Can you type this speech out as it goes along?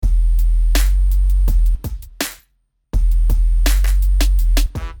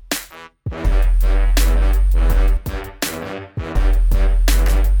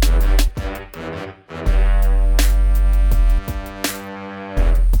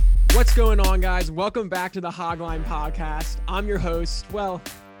What's going on, guys? Welcome back to the Hogline Podcast. I'm your host. Well,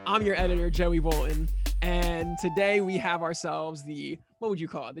 I'm your editor, Joey Bolton. And today we have ourselves what would you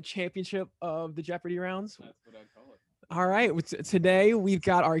call it? The championship of the Jeopardy rounds? That's what I'd call it. All right. Today we've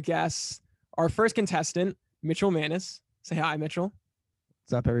got our guests, our first contestant, Mitchell Mannas. Say hi, Mitchell.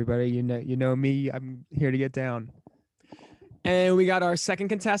 What's up, everybody? You know me. I'm here to get down. And we got our second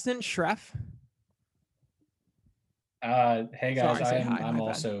contestant, Schreff. Hey guys, Sorry, I'm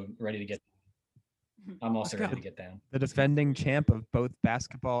also ready to get. I'm also ready to get down. The defending champ of both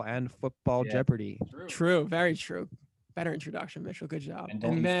basketball and football Jeopardy. True, very true. Better introduction, Mitchell. Good job.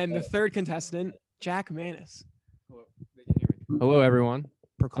 And then the third contestant, Jack Mannas. Hello, everyone.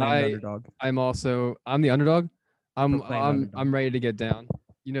 Proclaimed underdog. I'm the underdog. I'm ready to get down.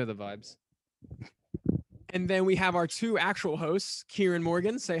 You know the vibes. And then we have our two actual hosts, Kieran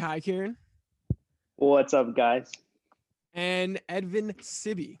Morgan. Say hi, Kieran. What's up, guys? And Edvin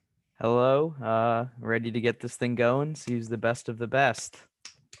Sibby. Hello, ready to get this thing going. See who's the best of the best.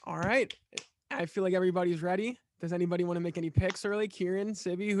 All right. I feel like everybody's ready. Does anybody want to make any picks early? Kieran,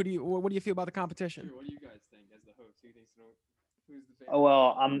 Sibby, what do you feel about the competition? What do you guys think as the host? Who's the favorite?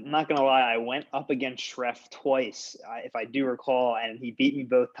 Well, I'm not gonna lie. I went up against Schreff twice, if I do recall, and he beat me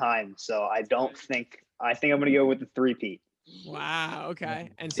both times. So I think I'm gonna go with the three-peat. Wow. Okay.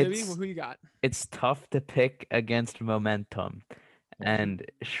 And Sibby, who you got? It's tough to pick against momentum, and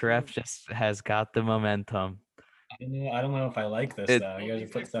Schreff just has got the momentum. I don't know if I like this though. You guys are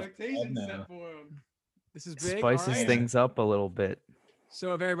putting stuff now. This is big. Spices things up a little bit.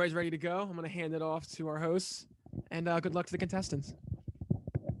 So if everybody's ready to go, I'm gonna hand it off to our hosts, and good luck to the contestants.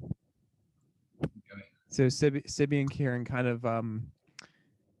 So Sibby and Kieran kind of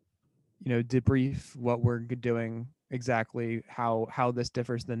debrief what we're doing exactly, how this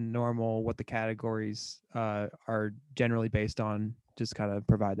differs than normal, what the categories are generally based on. Just kind of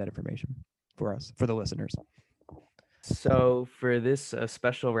provide that information for us, for the listeners. So for this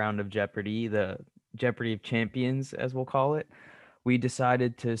special round of Jeopardy, the Jeopardy of Champions, as we'll call it, we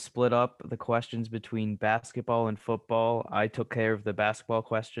decided to split up the questions between basketball and football. I took care of the basketball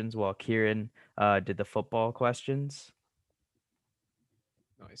questions while Kieran did the football questions.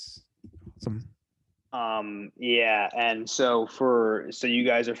 Nice. Awesome. Yeah, and so you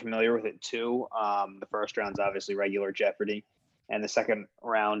guys are familiar with it too. The first round's obviously regular Jeopardy, and the second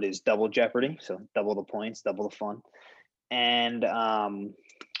round is double Jeopardy, so double the points, double the fun. And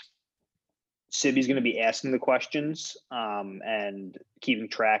Sibby's going to be asking the questions and keeping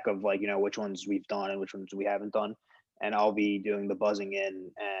track of which ones we've done and which ones we haven't done, and I'll be doing the buzzing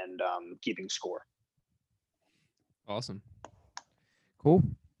in and keeping score. Awesome. Cool.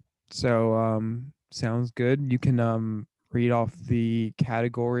 So sounds good. You can read off the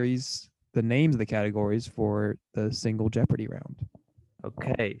categories, the names of the categories for the single Jeopardy round.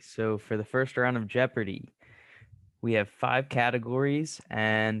 Okay, so for the first round of Jeopardy, we have 5 categories,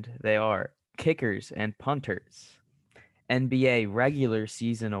 and they are kickers and punters, NBA regular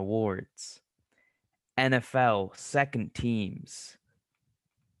season awards, NFL second teams,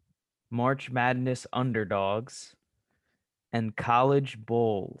 March Madness underdogs, and college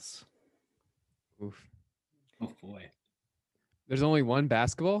bowls. Oof. Oh boy. There's only one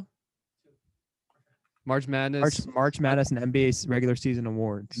basketball? March Madness. March Madness and NBA regular season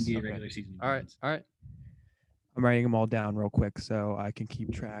awards. NBA regular season. All right. I'm writing them all down real quick so I can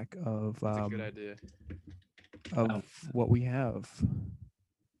keep track of That's a good idea. of what we have.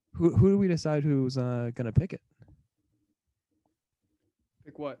 Who do we decide who's gonna pick it?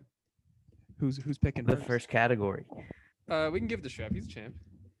 Pick what? Who's picking The first category. We can give it to Schreff. He's a champ.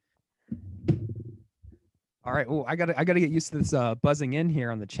 All right. Oh, I gotta get used to this buzzing in here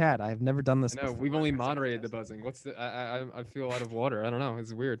on the chat. I've never done this. No, before. we've only moderated the buzzing. What's the? I feel out of water. I don't know.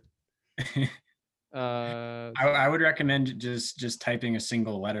 It's weird. I would recommend just typing a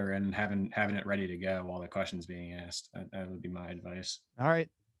single letter and having it ready to go while the question's being asked. That would be my advice. All right.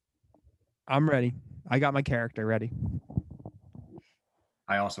 I'm ready. I got my character ready.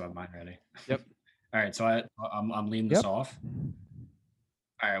 I also have mine ready. Yep. All right, so I'm leading this off.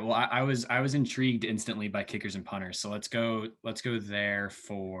 All right. Well, I was intrigued instantly by kickers and punters. So let's go there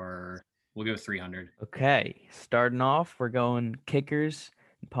we'll go 300. Okay, starting off, we're going kickers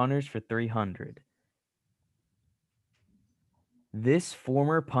and punters for 300. This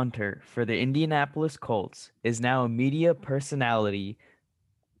former punter for the Indianapolis Colts is now a media personality.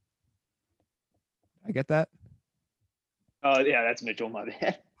 I get that. Oh yeah, that's Mitchell, my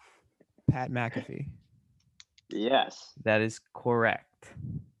bad. Pat McAfee. Yes. That is correct.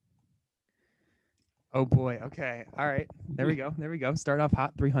 Oh boy. Okay. All right. There we go. Start off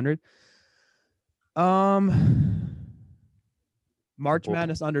hot. 300. March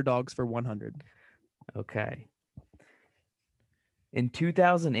Madness underdogs for 100. Okay. In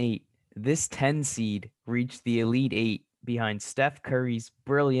 2008, this 10 seed reached the Elite Eight behind Steph Curry's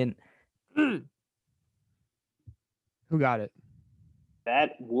brilliant. Who got it?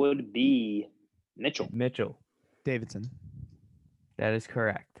 That would be Mitchell. Davidson. That is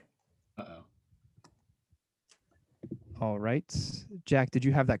correct. Uh-oh. All right. Jack, did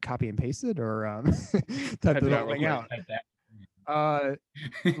you have that copy and pasted or type the whole thing out?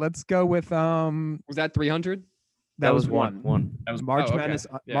 Let's go with Was that 300? That was one. That was March okay. Madness.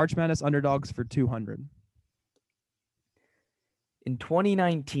 Yeah. March Madness underdogs for 200. In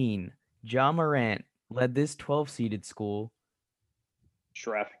 2019, Ja Morant led this 12-seeded school.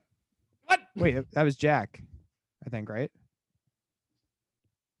 Schreff. Wait, that was Jack, I think, right?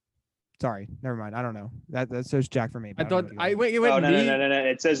 Sorry, never mind. I don't know. That says Jack for me. I but thought don't know what I you wait. Oh, no, me? no.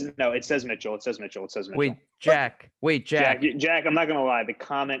 It says Mitchell. It says Mitchell. Wait, Jack. Jack, I'm not gonna lie. The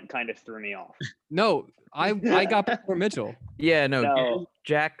comment kind of threw me off. No, I got before Mitchell. Yeah, No.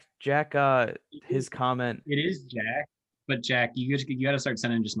 Jack, his comment. It is Jack, but Jack, you got to start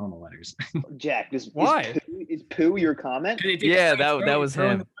sending just normal letters. Jack, Why? Is poo your comment? Yeah, that was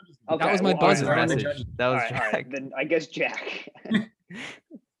him. Okay, That was my well, all buzzer. right, Message. That was all right, Jack. then I guess Jack.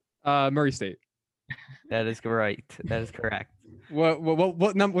 Murray State. That is right. That is correct.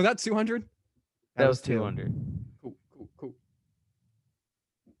 What number was that? 200? That was 200. Cool.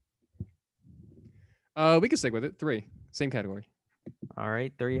 We can stick with it. 3, same category. All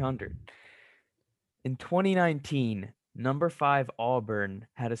right, 300. In 2019, number 5 Auburn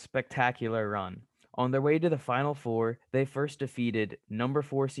had a spectacular run. On their way to the Final Four, they first defeated number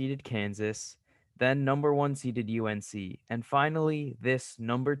 4 seeded Kansas, then number 1 seeded UNC, and finally this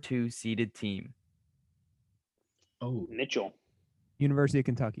number 2 seeded team. Oh, Mitchell. University of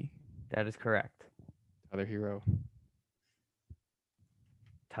Kentucky. That is correct. Other hero.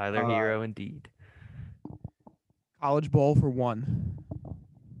 Tyler Hero, indeed. College Bowl for 1.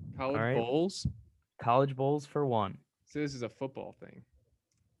 College All right. bowls. College bowls for 1. So this is a football thing.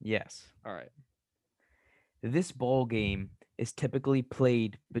 Yes. All right. This bowl game is typically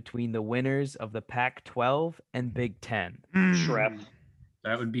played between the winners of the Pac-12 and Big Ten. Schreff.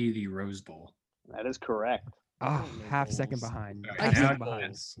 that would be the Rose Bowl. That is correct. Oh, no half second bowls. behind. All I right, Half now, second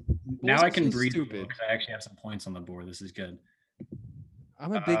behind. now Bowls I are can so breathe stupid. because I actually have some points on the board. This is good.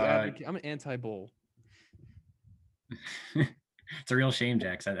 I'm a big advocate. I'm an anti-bowl. It's a real shame,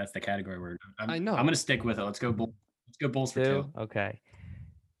 Jack. That's the category word. I know. I'm gonna stick with it. Let's go Bulls for 2. Okay.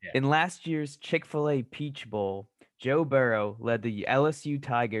 Yeah. In last year's Chick-fil-A Peach Bowl, Joe Burrow led the LSU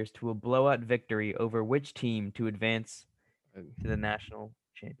Tigers to a blowout victory over which team to advance to the national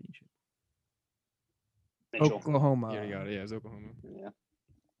championship? Mitchell. Oklahoma. Yeah, you got it. Yeah, it's Oklahoma. Yeah.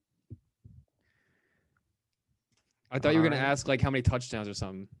 I thought you were gonna Alright. ask like how many touchdowns or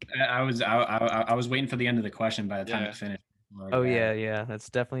something. I was waiting for the end of the question. By the time Yeah. it finished. Oh yeah, that's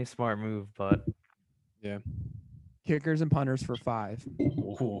definitely a smart move, but Kickers and punters for 5.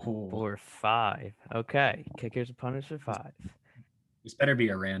 for 5. Okay, kickers and punters for 5. This better be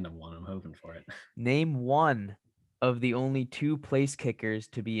a random one. I'm hoping for it. Name one of the only 2 place kickers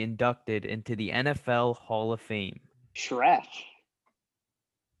to be inducted into the NFL Hall of Fame. Schreff.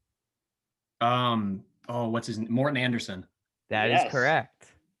 Oh, what's his name? Morton Anderson. That is Yes. correct.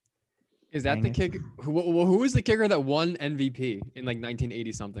 Is that Dang the it. kicker? Who was the kicker that won MVP in like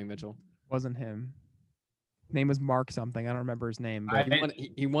 1980 something? Mitchell. Wasn't him. Name was Mark something. I don't remember his name. But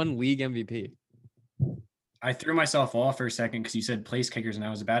He won league MVP. I threw myself off for a second because you said place kickers, and I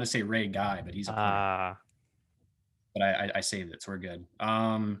was about to say Ray Guy, but he's a punter. But I saved it, so we're good.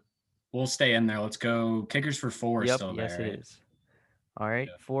 We'll stay in there. Let's go. Kickers for 4 Yep, still yes there. it is. All right,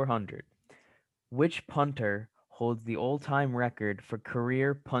 Yeah. 400. Which punter holds the all-time record for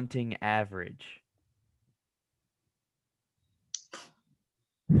career punting average?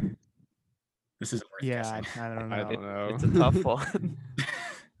 This isn't worth yeah, I, guessing. I don't know. I don't know. It's a tough one.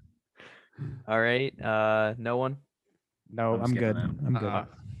 All right, no one. No, I'm I'm good. skipping I'm good.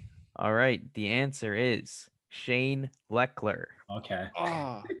 All right, the answer is Shane Leckler. Okay.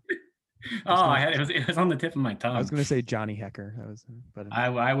 Oh, Oh, it was on the tip of my tongue. I was gonna say Johnny Hecker. That was, but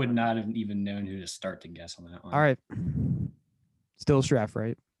I would not have even known who to start to guess on that one. all right. Still Schreff,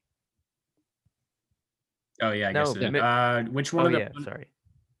 right? Oh yeah, I No, guess it Mi- is. Which one Oh of the yeah, sorry.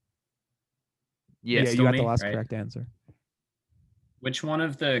 Yeah, Yes, it's you still got me, the last right? correct answer. which one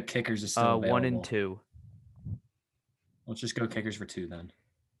of the kickers is still available? 1 and 2. Let's just go kickers for 2 then.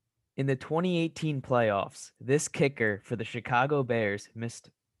 In the 2018 playoffs, this kicker for the Chicago Bears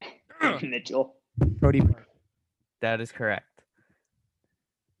missed. Mitchell. Cody That is correct.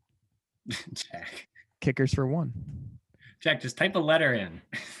 Jack. kickers for 1. Jack, just type a letter in.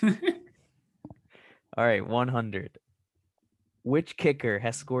 All right, 100. Which kicker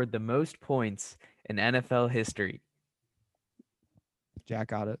has scored the most points in NFL history? Jack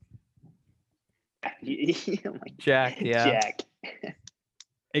got it. Oh my Jack, yeah. Jack.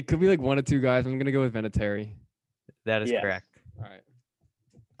 It could be like one of two guys. I'm gonna go with Vinatieri. That is Yeah. correct. All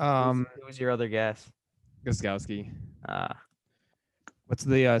right. Who was your other guess? Gostkowski. What's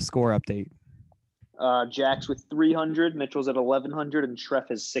the score update? Jack's with 300, Mitchell's at 1100, and Schreff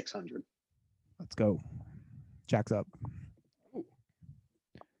has 600. Let's go. Jack's up.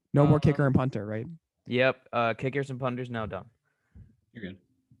 No more kicker and punter, right? Yep. Kickers and punters now done. You're good.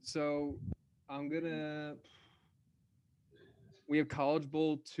 So we have College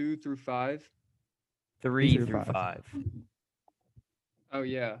Bowl 2 through 5. 3 through through 5. 5. Oh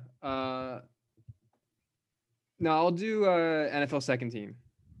yeah. No, I'll do NFL second team.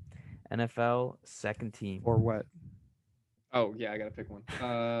 NFL second team. Or what? Oh yeah, I gotta pick one.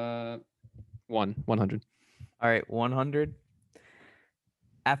 100. All right, 100.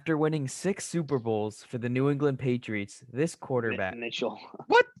 After winning 6 Super Bowls for the New England Patriots, this quarterback. Mitchell.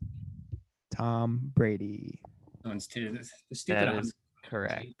 Tom Brady. One's two. The stupid That is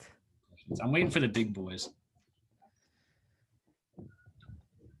correct. I'm waiting for the big boys.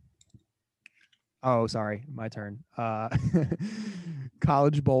 Oh, sorry, my turn.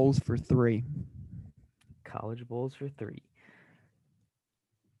 College bowls for 3. College Bowls for 3.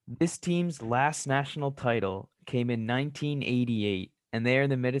 This team's last national title came in 1988, and they are in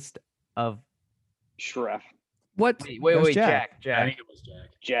the midst of. Schreff. What? Wait, Jack. I Jack. think it was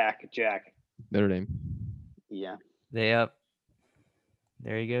Jack. Jack. Notre Dame. Yeah. They up.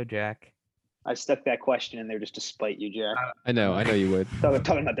 There you go, Jack. I stuck that question in there just to spite you, Jack. I know you would.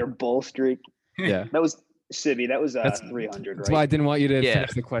 Talking about their bowl streak. Yeah. That was Sibby. That was That's- 300, That's why I right? didn't want you to Yeah.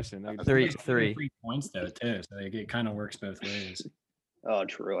 finish the question. I was- 3. It's 3 points though too, so it kind of works both ways. Oh,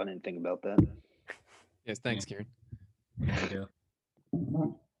 true. I didn't think about that. Yes, thanks, Kieran. Yeah, you do.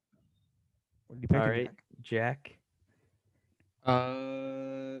 What did you pick? All right, Jack.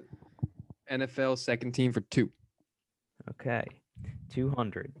 NFL second team for 2. Okay.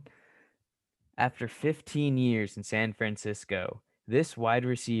 200. After 15 years in San Francisco, this wide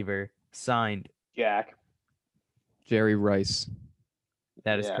receiver signed. Jack. Jerry Rice.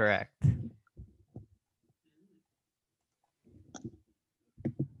 That is Yeah. correct.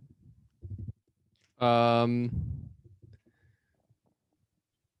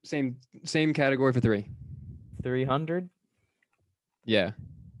 Same category for 3. 300. Yeah.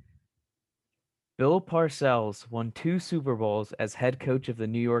 Bill Parcells won 2 Super Bowls as head coach of the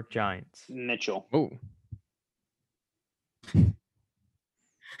New York Giants. Mitchell. Oh.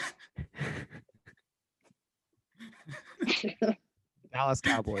 Dallas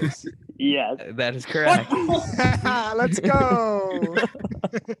Cowboys. Yes. That is correct. Let's go.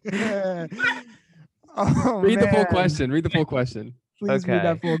 Oh, Read the full man. question. Read the full question. Please read Okay.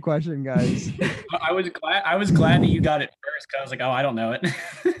 that full question, guys. I was glad that you got it first because I was like, oh, I don't know it.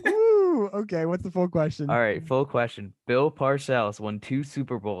 Ooh, okay, what's the full question? All right, full question. Bill Parcells won 2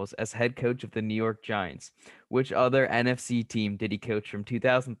 Super Bowls as head coach of the New York Giants. Which other NFC team did he coach from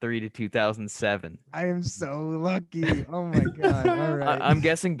 2003 to 2007? I am so lucky. Oh my god. All right. I'm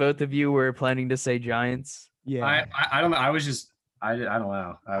guessing both of you were planning to say Giants. yeah. I don't know. I was just I don't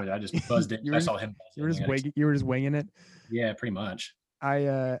know. I just buzzed in. You I were- saw him. you were just buzzing. winging. You were just winging it. Yeah, pretty much. I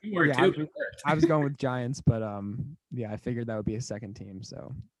You were yeah, too. but it worked. I was going with Giants, but yeah, I figured that would be a second team.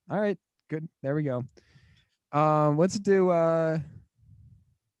 So all right, good. There we go. Let's do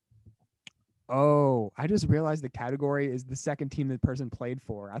oh, I just realized the category is the second team the person played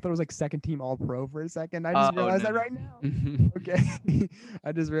for. I thought it was like second team all pro for a second. I just Oh, realized that no. right now. Okay.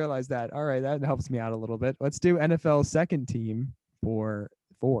 I just realized that. All right, that helps me out a little bit. Let's do NFL second team for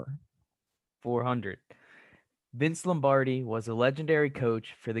 4. 400. Vince Lombardi was a legendary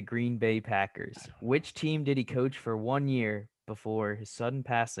coach for the Green Bay Packers. Which team did he coach for 1 year before his sudden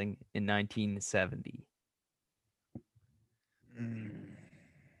passing in 1970?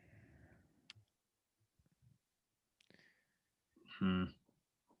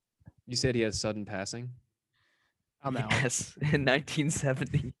 You said he has sudden passing. I'm out. Yes, in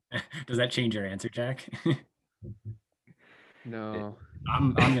 1970. Does that change your answer, Jack? No.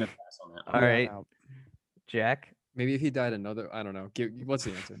 I'm gonna pass on that. All Yeah, right, I'm out. Jack. Maybe if he died another, I don't know. What's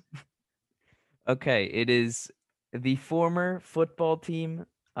the answer? Okay, it is the former football team,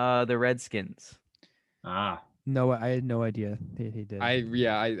 the Redskins. Ah, No, I had no idea he did. I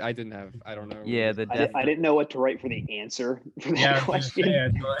didn't have. I don't know. Yeah, the I didn't know what to write for the answer for that yeah. question.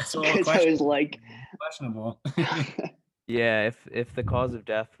 It's a little Because I was like, questionable. Yeah, if the cause of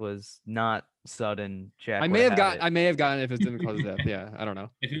death was not sudden, Jack I would may have had it. gotten it if it didn't cause of death. Yeah, I don't know.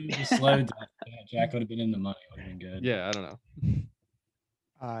 If it was a slow death, yeah, Jack would have been in the money. Would have been good. Yeah, I don't know.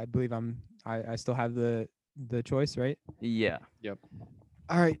 I believe I still have the choice, right? Yeah.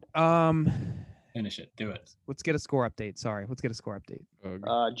 All right. Finish it. Do it. Let's get a score update. Sorry, let's get a score update.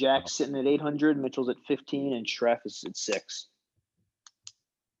 Jack's sitting at 800, Mitchell's at 15, and Schreff is at 6.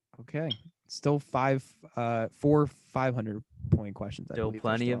 Okay. Still 4 500-point questions. I Still believe are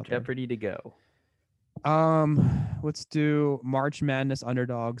plenty of out there. Jeopardy to go. Let's do March Madness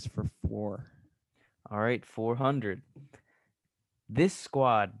underdogs for 4. All right, 400. This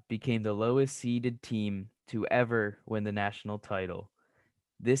squad became the lowest seeded team to ever win the national title.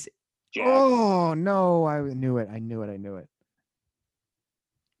 This Jack. Oh no, I knew it. I knew it.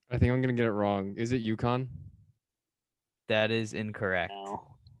 I think I'm gonna get it wrong. Is it UConn? that is incorrect. No.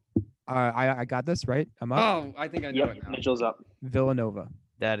 I got this right. I'm up. Oh, I think I know Yep, it now. Mitchell's up. Villanova.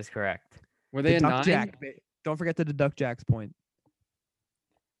 That is correct. Were they a Deduct 9? Jack. Don't forget to deduct Jack's point.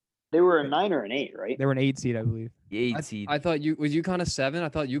 They were a 9 or an 8, right? They were an 8 seed, I believe. The 8 seed. I thought was UConn a 7? I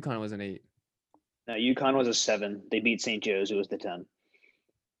thought UConn was an 8. No, UConn was a 7. They beat St. Joe's, who was the 10.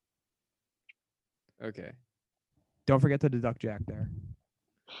 Okay. Don't forget to deduct Jack there.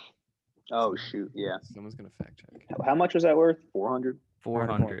 Oh, shoot, yeah. Someone's gonna fact check. How much was that worth? 400?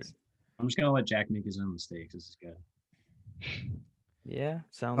 400. points. I'm just gonna let Jack make his own mistakes. This is good. Yeah,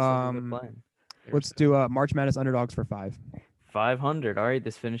 sounds like a good plan. Let's do March Madness underdogs for 5. 500. All right,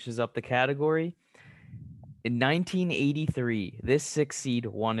 this finishes up the category. In 1983, this 6 seed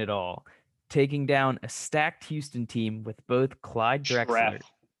won it all, taking down a stacked Houston team with both Clyde Drexler.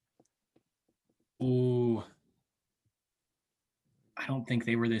 Schreff. Ooh. I don't think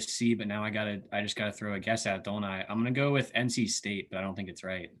they were this seed, but now I just gotta throw a guess at, don't I? I'm gonna go with NC State, but I don't think it's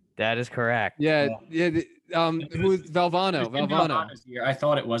right. That is correct. Yeah. Who was Valvano? It's been Valvano's year. I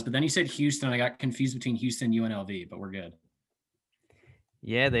thought it was, but then he said Houston. I got confused between Houston and UNLV, but we're good.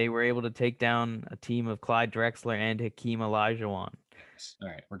 Yeah, they were able to take down a team of Clyde Drexler and Hakeem Olajuwon. All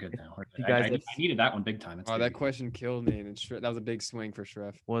right, we're good now. We're good. You guys I have- needed that one big time. It's Oh, good. that question killed me, and that was a big swing for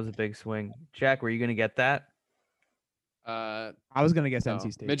Schreff. Was a big swing. Jack, were you going to get that? I was gonna guess No,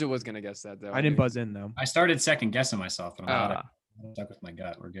 NC State. Mitchell was gonna guess that though. I didn't knew. buzz in though. I started second guessing myself, but I'm Ah, stuck with my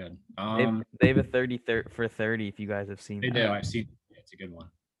gut. We're good. they have a 30 for 30 if you guys have seen They that. do. I've seen it. It's a good one.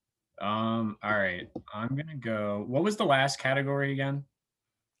 All right. I'm gonna go. What was the last category again?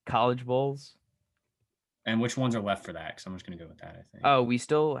 College Bowls. And which ones are left for that? Because I'm just gonna go with that. I think. Oh, we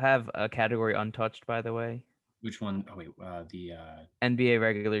still have a category untouched, by the way. Which one? Oh wait. The. NBA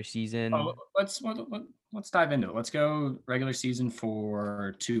regular season. Oh, let's dive into it. Let's go regular season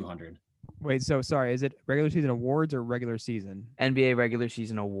for 200. Wait, so sorry, is it regular season awards or regular season? NBA regular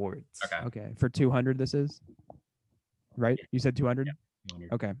season awards. Okay. Okay, for 200 this is? Right? You said 200?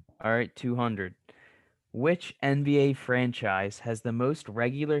 200. Okay. All right, 200. Which NBA franchise has the most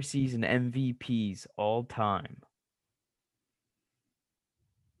regular season MVPs all time?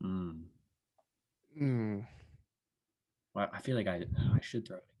 Well, I feel like I should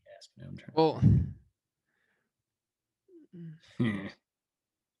throw it a guess, but I'm trying. Well,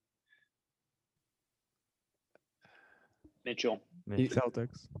 Mitchell.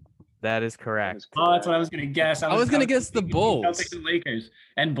 Celtics. That is correct. Oh, that's what I was gonna guess. I was gonna guess the thinking Bulls. Celtics and Lakers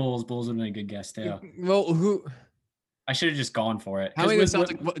and Bulls. Bulls would have been a good guess too. well, who? I should have just gone for it. How many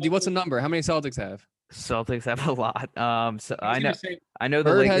Celtics? What's the number? How many Celtics have? Celtics have a lot. So I know Say, the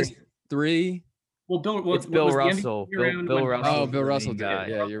Bird Lakers. has 3. well, It's Bill Russell. Bill Russell. Oh, is Bill the Russell main did guy. it.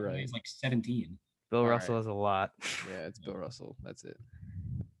 Yeah, you're right. He's like 17. Bill All Russell right. has a lot. Yeah, it's Bill Russell. That's it.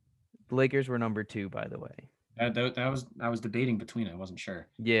 The Lakers were number 2, by the way. I was debating between it. I wasn't sure.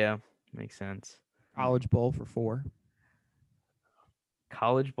 Yeah, makes sense. College Bowl for 4.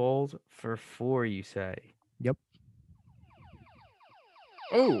 College Bowls for 4, you say?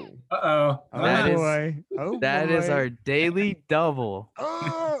 Oh, Uh-oh. That is- boy. Oh, That is boy. our daily double.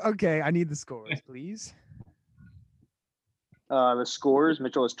 Oh, okay. I need the scores, please. The scores: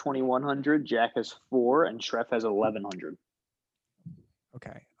 Mitchell has 2,100, Jack has 4, and Schreff has 1,100.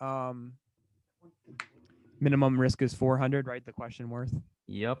 Okay. Minimum risk is 400, right? The question worth.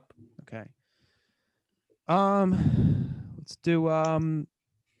 Yep. Okay. Let's do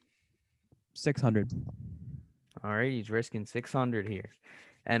 600. All right, he's risking 600 here.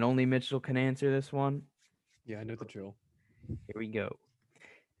 And only Mitchell can answer this one. yeah, I know the drill. Here we go.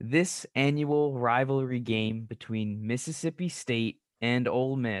 This annual rivalry game between Mississippi State and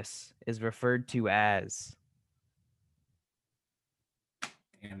Ole Miss is referred to as.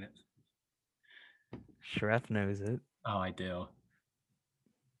 Damn it. Schreff knows it. Oh, I do.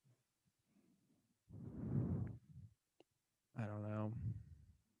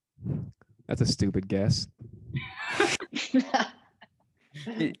 That's a stupid guess.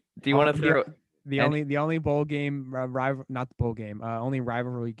 Do you want to throw? The only bowl game not the bowl game. Only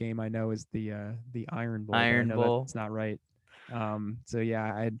rivalry game I know is the Iron Bowl. Iron Bowl. That's not right. So yeah,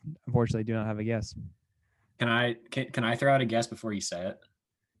 I unfortunately do not have a guess. Can I throw out a guess before you say it?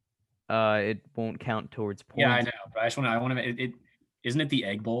 It won't count towards points. Yeah, I know, but I want to. Isn't it the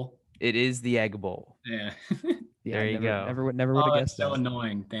Egg Bowl? It is the Egg Bowl. Yeah. Yeah, There you go. Never would have guessed so that.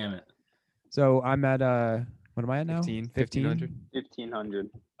 annoying. Damn it. So I'm at what am I at now? 1500. 1,500.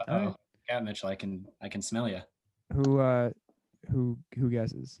 Oh, yeah, Mitchell, I can smell you. Who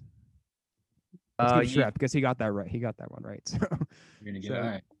guesses? Let's give You- Schreff because he got that right. He got that one right. So You're gonna get So- it. All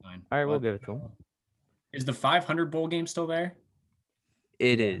right, fine. All right, we'll give it to him. Is the 500 bowl game still there?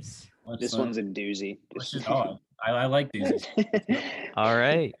 It is. This one's a doozy. Let's just, I like these. All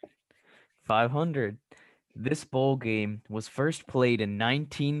right. 500. This bowl game was first played in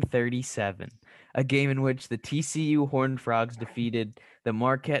 1937, a game in which the TCU Horned Frogs defeated the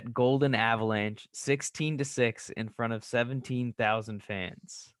Marquette Golden Avalanche 16-6 in front of 17,000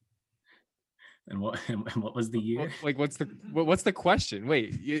 fans. And what was the year? Like, what's the question?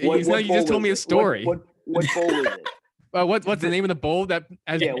 Wait, you What just bowl told me a was it? story. What bowl is it? What's the name of the bowl that?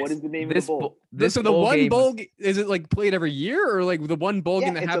 Yeah, what is the name of the bowl? So the one bowl is it like played every year or like the one bowl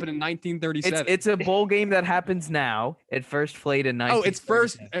game that it's happened in 1937? It's a bowl game that happens now. It first played in 1937. Oh, its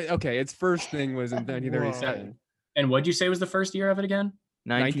first. Okay, its first thing was in 1937. And what'd you say was the first year of it again?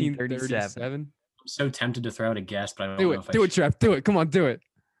 1937. I'm so tempted to throw out a guess, but I don't Do know it, if I do it, Trev. Do it. Come on, do it.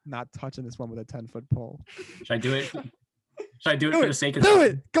 not touching this one with a 10-foot pole. Should I do it? Should I do it for the sake of Do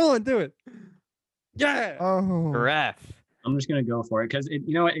it. Come on, do it. Yeah. Oh, Ref. I'm just gonna go for it because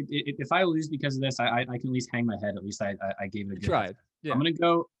if I lose because of this, I can at least hang my head. At least I gave it a good Tried. Yeah. I'm gonna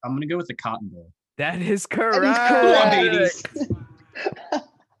go with the Cotton Bowl. That is correct.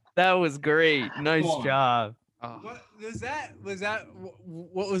 That was great. Nice Come on. job. What was that?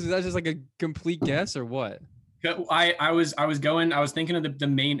 What was that? Just like a complete guess or what? I was thinking of the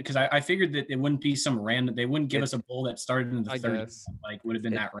main because I figured that it wouldn't be some random. They wouldn't give us a bowl that started in the I 30s. guess. Like would have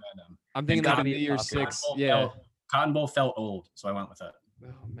been that random. I'm thinking And like a Cotton New Year's Bowl 6. Bowl Yeah. Cotton Bowl felt old, so I went with it.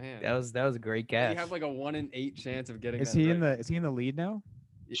 Oh man. That was a great You guess. have like a 1 in 8 chance of getting. is that he in right. the lead now?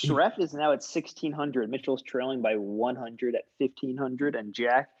 Schreff is now at 1,600. Mitchell's trailing by 100 at 1,500, and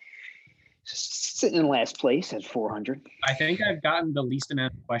Jack sitting in last place at 400. I think I've gotten the least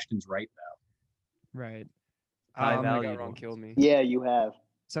amount of questions right though. Right. High Oh, value got wrong ones. killed me. Yeah, you have.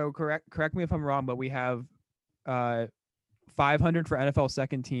 So correct me if I'm wrong, but we have 500 for NFL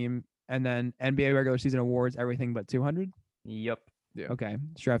second team, and then NBA regular season awards, everything but 200. Yep. Okay,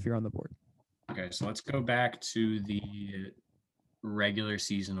 Schreff, you're on the board. Okay, so let's go back to the regular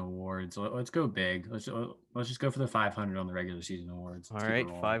season awards. Let's go big. Let's just go for the 500 on the regular season awards. All Let's keep it right,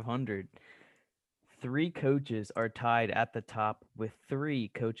 rolling. 500. 3 coaches are tied at the top with 3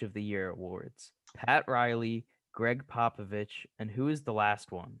 Coach of the Year awards. Pat Riley, Greg Popovich, and who is the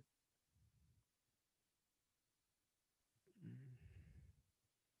last one?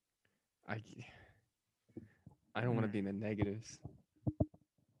 I don't want to be in the negatives.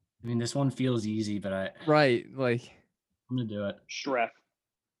 I mean, this one feels easy, but Right. Like I'm gonna do it. Schreff.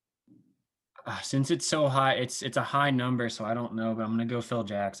 Since it's so high, it's a high number, so I don't know, but I'm gonna go Phil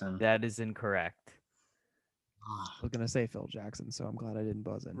Jackson. That is incorrect. I was gonna say Phil Jackson, so I'm glad I didn't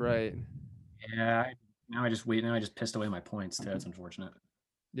buzz in. right. Yeah. Now I just pissed away my points too. That's unfortunate.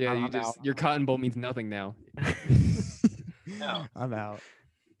 Yeah. I'm You just out. your Cotton Bowl means nothing now. No. I'm out.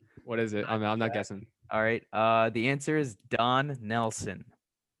 What is it? I'm not guessing. All right. The answer is Don Nelson.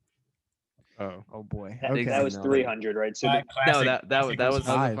 Oh. Oh boy. That, Okay. that was no. 300, right? So No, Classic- that classic was was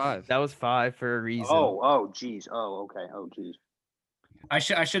five. 5. That was 5 for a reason. geez. Oh, okay. Oh, geez. I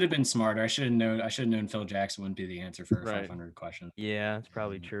should have been smarter. I should have known Phil Jackson wouldn't be the answer for a Right. 500 question. Yeah, it's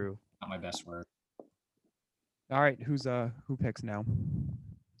probably true. Not my best work. All right, who picks now?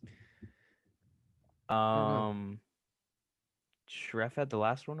 Schreff had the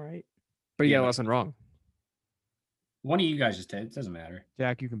last one, right? But you Yeah, got but- last one wrong. One of you guys just did. It doesn't matter.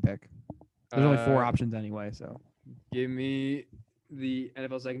 Jack, you can pick. There's only 4 Uh, options anyway, so Give me the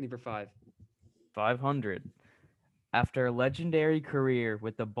NFL second team for 5. 500. After a legendary career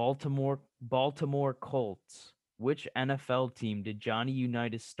with the Baltimore Colts, which NFL team did Johnny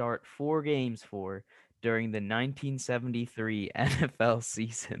Unitas start 4 games for during the 1973 NFL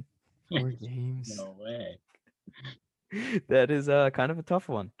season? 4 games. No way. That is kind of a tough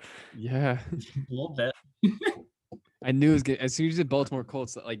one. Yeah. A little bit. I knew it was good. As soon as you said Baltimore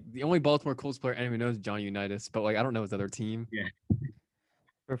Colts, like the only Baltimore Colts player anyone knows is Johnny Unitas, but like I don't know his other team.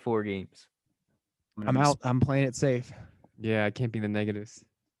 For 4 games. I'm out. I'm playing it safe. Yeah, I can't be in the negatives.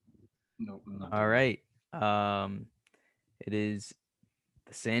 Nope. I'm not All doing right. It is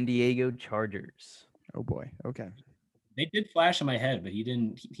the San Diego Chargers. Oh boy. Okay. that. They did flash in my head, but he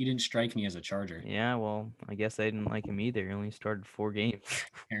didn't strike me as a Charger. Yeah, well, I guess I didn't like him either. He only started 4 games.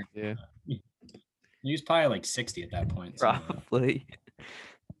 Yeah. He was probably like 60 at that point. So, Probably.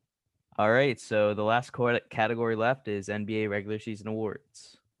 All right, so the last category left is NBA regular season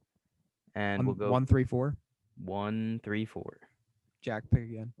awards. And we'll go 1, 3, 4. 1, 3, 4. Jack, pick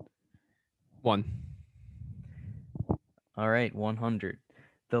again. 1. All right, 100.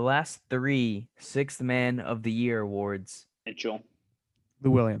 The last 3 Sixth Man of the Year awards. Mitchell.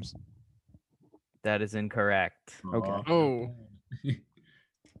 Lou Williams. That is incorrect. Okay. Oh.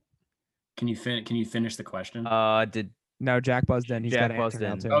 Can you finish the question? Did No, Jack buzzed in. He's Jack got to answer buzzed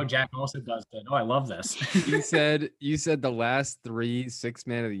now in. too. Oh, Jack also does that. Oh, I love this. You said the last 3 Sixth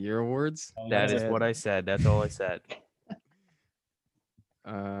Man of the Year awards. that That's is it. what I said. That's all I said.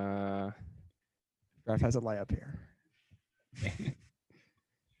 Ref has a layup here.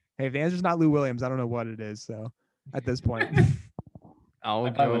 Hey, if the answer's not Lou Williams, I don't know what it is. So at this point, I'll I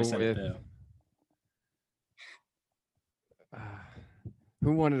go probably would have said it with too.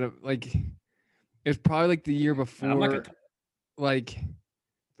 who wanted to like. It was probably like the year I'm not before, gonna- like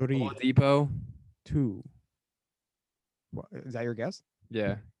 3, Oladipo. 2. What, is that your guess?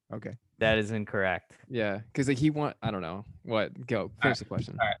 Yeah, Okay. That is incorrect. yeah, because like he want. I don't know what. Go finish the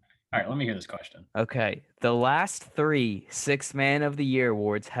question. All right, let me hear this question. Okay. The last 3 Sixth Man of the Year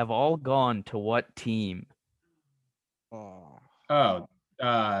awards have all gone to what team? Oh. Oh,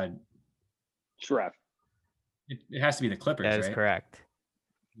 Schreff. it has to be the Clippers, That is right? correct.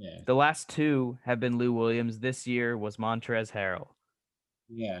 Yeah. The last 2 have been Lou Williams. This year was Montrezl Harrell.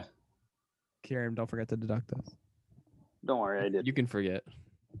 Yeah. Kieran, don't forget to deduct us. Don't worry, I did. You can forget.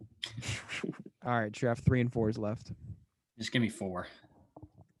 All right, you have 3 and 4s left. Just give me 4.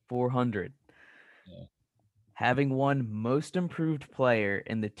 400. Yeah. Having won Most Improved Player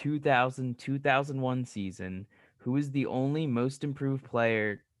in the 2000-2001 season, who is the only Most Improved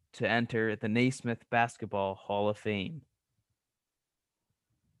Player to enter the Naismith Basketball Hall of Fame?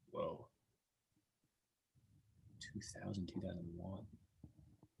 Whoa. 2000, 2001.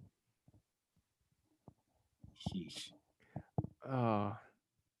 Sheesh. Oh.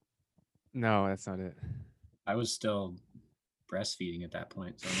 No, that's not it. I was still breastfeeding at that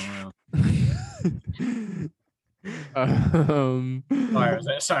point, so I don't know.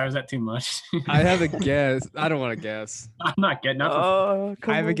 Sorry, was that too much? I have a guess. I don't want to guess. I'm not getting up. Oh,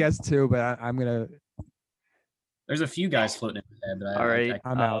 I have a guess too, but I'm gonna. There's a few guys floating in my head, but All right.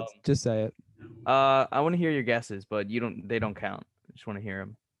 I'm out. Just say it. I want to hear your guesses, but they don't count. I just want to hear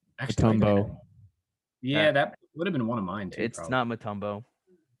them. actually, I- Matumbo. Yeah, that would have been one of mine too. It's probably. not Matumbo.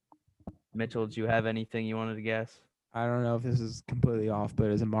 Mitchell, do you have anything you wanted to guess? I don't know if this is completely off,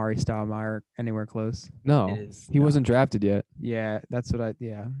 but is Amari Stoudemire anywhere close? No, It is he not. wasn't drafted yet. Yeah, that's what I.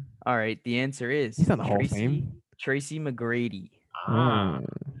 Yeah. All right. The answer is He's on the Hall of Fame. Tracy McGrady, Ah,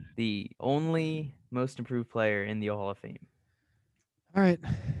 the only Most Improved Player in the Hall of Fame. All right.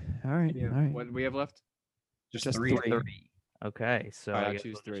 All right. Yeah. All right. What do we have left? just just 3. 3. Okay, so Alright, I I'll guess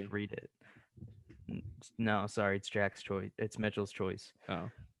choose we'll just 3. read it. No, sorry, it's Jack's choice. It's Mitchell's choice. Oh.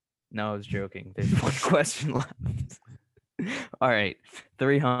 No, I was joking. There's one question left. All right,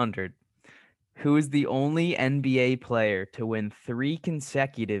 300. Who is the only NBA player to win 3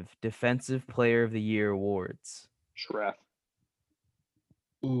 consecutive Defensive Player of the Year awards? Schreff.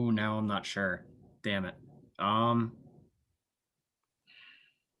 Ooh, now I'm not sure. Damn it. Do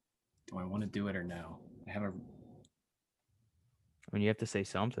I want to do it or no? I have a. I mean, you have to say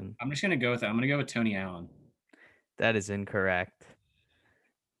something. I'm just gonna go with it. I'm gonna go with Tony Allen. That is incorrect.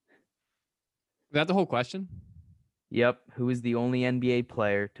 Is that the whole question? Yep. Who is the only NBA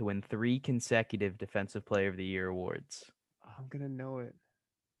player to win 3 consecutive Defensive Player of the Year awards? I'm gonna know it.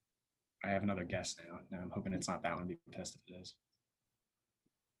 I have another guess now. No, I'm hoping it's not that one. I'd be pissed if it is.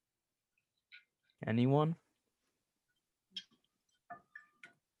 Anyone?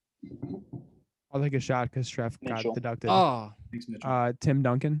 I'll take a shot because Schreff got Mitchell. deducted. Oh, Thanks, Mitchell. Tim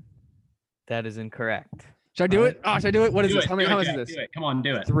Duncan. That is incorrect. should I do it? Oh, should I do it? What is Do this? it, How many? do How it, much is Jack, this? do it. Come on,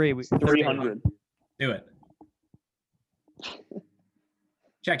 do it. 3. 300. Do it.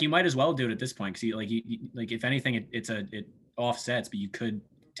 Jack, you might as well do it at this point because like if anything, it offsets, but you could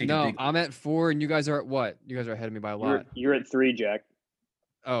take a No, big. I'm at 4, and you guys are at what? You guys are ahead of me by a lot. You're at 3, Jack.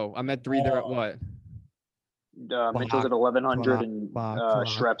 Oh, I'm at 3. They're at Oh. what? Mitchell's at 1100 and clock,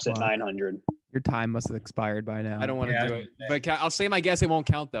 Schrepp's at clock. 900. Your time must have expired by now. I don't want to Yeah, I do was it, gonna but I'll say my guess. It won't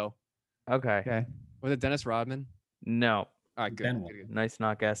count though. Okay. Okay. Was it Dennis Rodman? No. All right, good. Ben good. Nice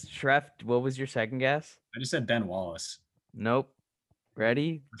not guess. Schreff, what was your second guess? I just said Ben Wallace. Nope.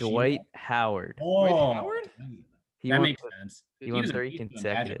 Ready? Machine Dwight Howard. Oh, Howard? He that won, makes sense. he won was a 3 beast with Magic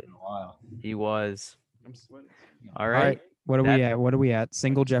consecutive. for a while. He was. I'm sweating. All All right. right. What are we at? What are we at?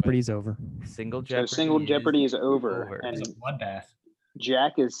 Single Jeopardy's over. Single So Jeopardy. single Jeopardy is over, It was and a bloodbath.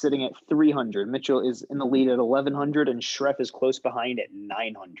 Jack is sitting at 300. Mitchell is in the lead at 1100, and Schreff is close behind at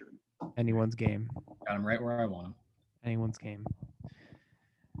 900. Anyone's game. Got him right where I want him. Anyone's game.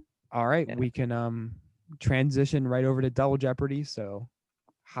 All right, Yeah. we can transition right over to Double Jeopardy. So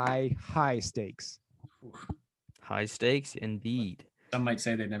high stakes. High stakes indeed. Some might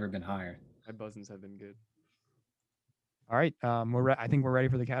say they've never been higher. My buzzins have been good. All right, I think we're ready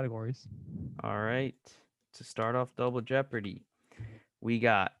for the categories. All right. To start off Double Jeopardy, we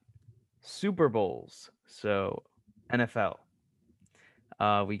got Super Bowls. So NFL.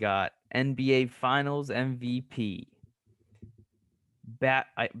 We got NBA Finals MVP.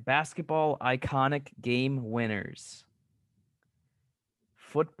 Basketball iconic game winners.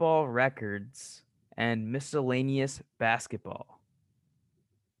 Football records and miscellaneous basketball.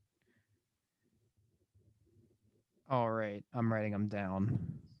 All right, I'm writing them down.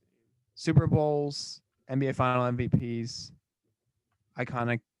 Super Bowls, NBA Final MVPs,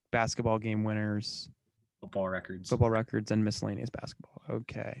 iconic basketball game winners, Football records. football records, and miscellaneous basketball.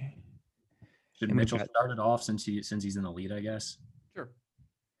 Okay. Should And we've Mitchell got- start it off since he's in the lead, I guess? Sure.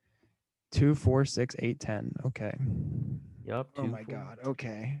 2, 4, 6, 8, 10. Okay. Yup. Oh my God.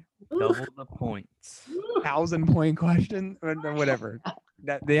 Okay. Double the points. 1,000-point question, or whatever.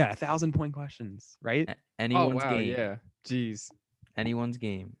 1,000-point questions, right? Anyone's Oh wow, game. yeah. Jeez. Anyone's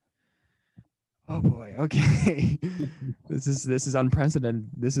game. Oh boy. Okay. This is unprecedented.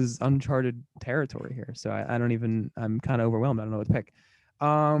 This is uncharted territory here. So I don't even. I'm kind of overwhelmed. I don't know what to pick.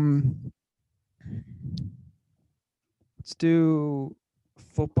 Let's do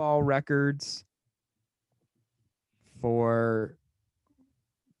football records for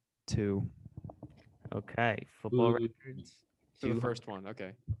 2. Okay. Football Ooh. records. So the 200. first one.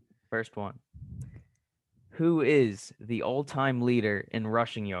 Okay. First one. Who is the all-time leader in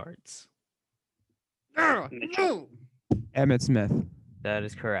rushing yards? Mitchell. Emmitt Smith. That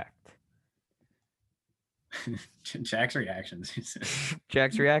is correct. Jack's reactions.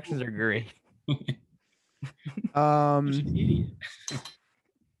 Jack's reactions are great. Idiot.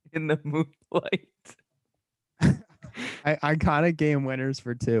 In the moonlight. Iconic game winners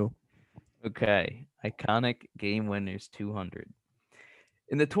for 2. Okay. Iconic game winners 200.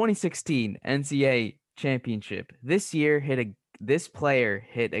 In the 2016 NCAA championship, this player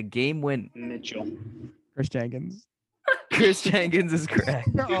hit a game win. Mitchell. Chris Jenkins. Chris Jenkins is correct.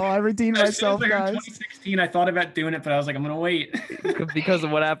 Oh, I redeemed As soon as myself, I heard guys. 2016, I thought about doing it, but I was like, I'm gonna wait. Because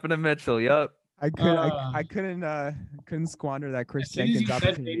of what happened to Mitchell. Yup. I couldn't squander that Chris As soon as Jenkins you said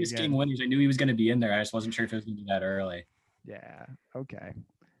opportunity famous again. game winners, I knew he was gonna be in there. I just wasn't sure if it was gonna be that early. Yeah. Okay.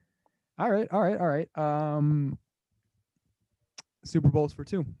 All right. Super Bowls for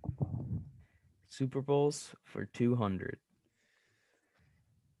 2. Super Bowls for 200.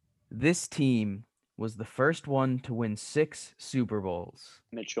 This team was the first one to win 6 Super Bowls.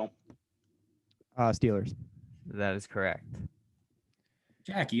 Mitchell. Steelers. That is correct.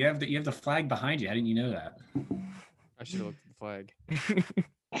 Jack, you have the flag behind you. How didn't you know that? I should have looked at the flag.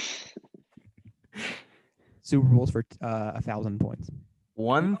 Super Bowls for 1,000 points.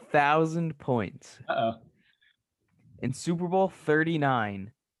 1,000 points. Uh-oh. In Super Bowl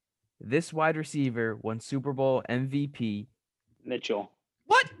 39, this wide receiver won Super Bowl MVP. Mitchell.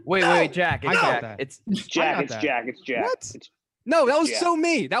 What? Wait, Jack. It's I got Jack. that. It's Jack. got It's that. Jack. It's Jack. What? No, that was Jack. so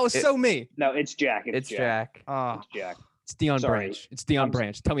me. That was so me. No, it's Jack. it's Jack. It's Jack. It's Deion Sorry. Branch. It's Deion I'm-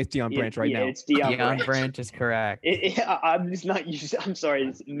 Branch. Tell me it's Deion Branch right Yeah, now. It's Deion Deion Branch is correct. I'm just not used. I'm sorry.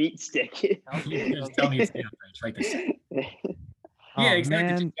 It's meat stick. Just tell me it's Deion Branch right this second. Oh, Yeah,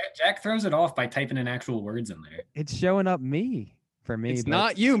 exactly. man. Jack throws it off by typing in actual words in there. It's showing up me for me. It's but-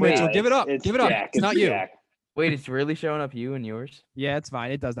 not you, Wait, Mitchell. Give it up. It's Give it up. Jack. It's not you. Jack. Wait, it's really showing up you and yours? Yeah, it's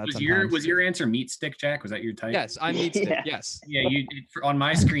fine. It does that Was sometimes. your answer meat stick, Jack? Was that your type? Yes, I need stick. Yeah. Yes. Yeah, on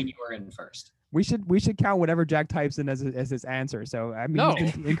my screen you were in first. We should count whatever Jack types in as his answer. So I mean, No.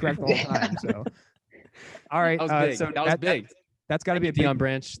 he's been incorrect the whole time. So all right, That was big. so that was big. That's got to be a Thank you, Deion big.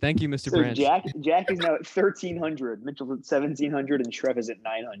 Branch. Thank you, Mr. So Branch. Jack is now at 1,300. Mitchell's at 1,700, and Schreff is at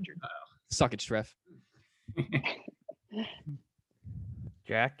 900. Suck it, Schreff.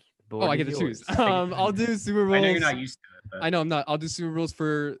 Jack? the Oh, board I is get to choose. yours. I'll do Super Bowls. I know you're not used to it, but I know I'm not. I'll do Super Bowls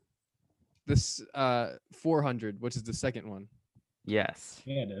for this 400, which is the second one. Yes.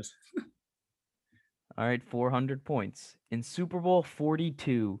 yeah, it is. All right, 400 points. In Super Bowl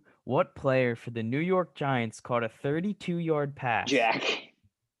 42, what player for the New York Giants caught a 32-yard pass? Jack.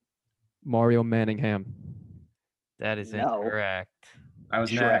 Mario Manningham. That is No. incorrect. I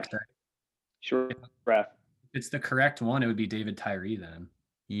was Schreff. next. Schreff. If it's the correct one, it would be David Tyree then.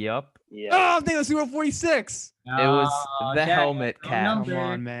 Yup. Yeah. Oh, I'm thinking of Super Bowl 46. It was Oh, the Jack, helmet wrong catch. number. Come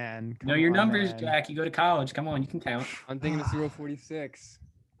on, man. Know Come your on, numbers, man. Jack. You go to college. Come on, you can count. I'm thinking of Super Bowl 46.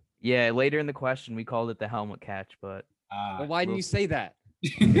 Yeah, later in the question we called it the helmet catch, but Well, why didn't you say that?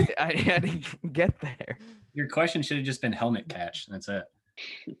 I didn't get there. Your question should have just been helmet catch. That's it.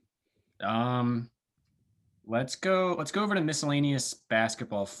 Let's go over to miscellaneous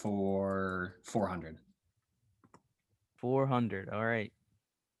basketball for 400. 400. All right.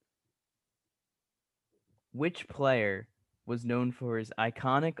 Which player was known for his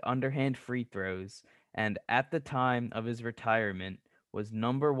iconic underhand free throws and at the time of his retirement was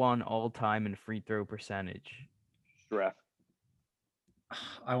 #1 all-time in free throw percentage? Schreff.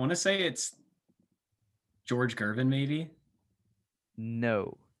 I want to say it's George Gervin, maybe.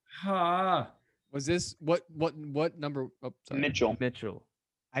 No. Was this what number? Oh, sorry. Mitchell.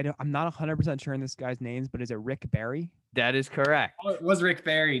 I'm not 100% sure in this guy's names, but is it Rick Barry? That is correct. Oh, it was Rick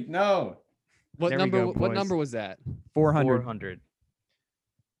Barry. No. What There we number? go, What boys. number was that? 400. 400.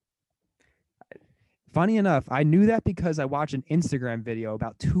 Funny enough, I knew that because I watched an Instagram video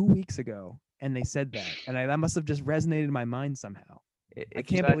about 2 weeks ago, and they said that, and that must have just resonated in my mind somehow. I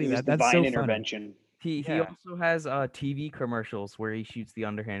can't believe It was that. That's so divine funny. intervention. He Yeah. also has TV commercials where he shoots the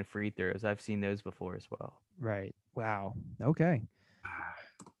underhand free throws. I've seen those before as well. Right. Wow. Okay.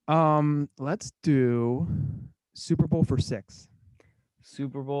 Let's do Super Bowl for 6.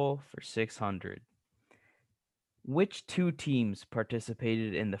 Super Bowl for 600. Which two teams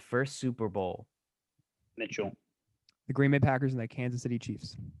participated in the first Super Bowl? Mitchell. The Green Bay Packers and the Kansas City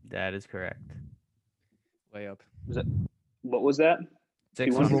Chiefs. That is correct. Layup. What was that?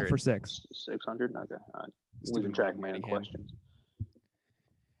 Super Bowl 600. for 6. 600. Okay. Let's Losing do track of my own Manningham. questions.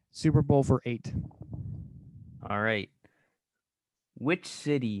 Super Bowl for 8. All right. Which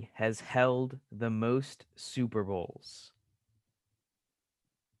city has held the most Super Bowls?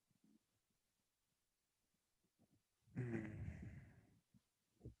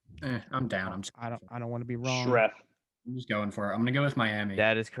 I'm down. I'm I don't want to be wrong. Schreff. just going for it. I'm gonna go with Miami.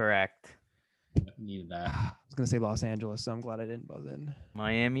 That is correct. Needed that. I was gonna say Los Angeles, so I'm glad I didn't buzz in.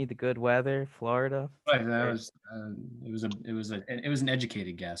 Miami, the good weather, Florida. But that was it was an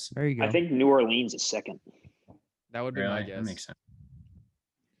educated guess. There you go. I think New Orleans is second. That would be my Really? guess. That makes sense.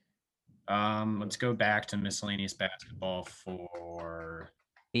 Let's go back to miscellaneous basketball for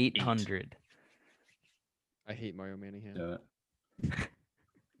 800. I hate Mario Manningham. do it.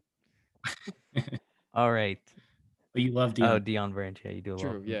 All right. But you love Oh, Dion. Dion Branch. Yeah, you do love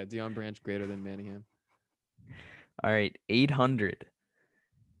True. him. Yeah, Deion Branch greater than Manningham. All right. 800.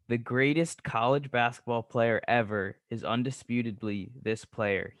 The greatest college basketball player ever is undisputably this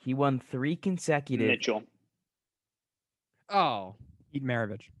player. He won 3 consecutive. Mitchell. Oh, Pete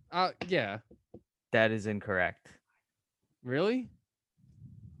Maravich. yeah. That is incorrect. Really?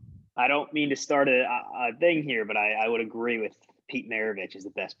 I don't mean to start a thing here, but I would agree with Pete Maravich is the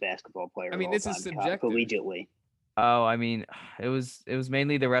best basketball player. I mean, of all this is time, subjective. collegiately. Oh, I mean, it was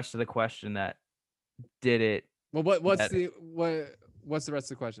mainly the rest of the question that did it. Well, what's That- the rest of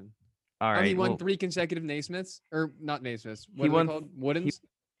the question? All right. He won well, 3 consecutive Naismiths, or not Naismiths. What He are won- they called? Woodens.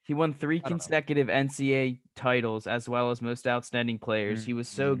 He won 3 I don't know. consecutive NCAA titles as well as most outstanding players. He was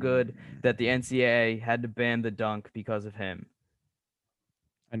so good that the NCAA had to ban the dunk because of him.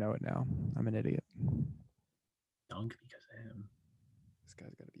 I know it now. I'm an idiot. Dunk because of him. This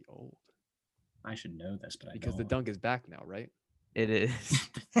guy's gotta be old I should know this, but I because the don't. dunk is back now, right? It is.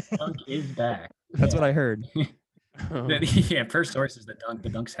 The dunk is back. That's what I heard. Yeah, per sources, the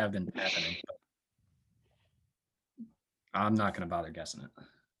dunks have been happening. But I'm not gonna bother guessing it.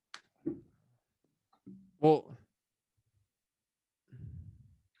 Well,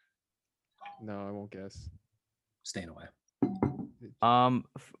 no, I won't guess. Staying away.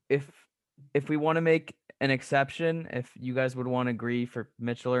 If we want to make an exception, if you guys would want to agree for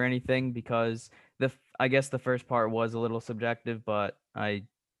Mitchell or anything, because I guess the first part was a little subjective, but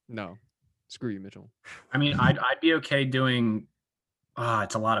No, screw you, Mitchell. I mean, I'd be okay doing.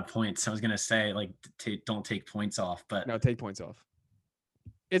 It's a lot of points. I was gonna say like don't take points off, but No, take points off.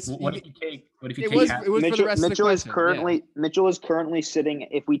 It's what if you take? What if you it take? was half- it was for the rest Mitchell of the is question. currently Mitchell is currently sitting.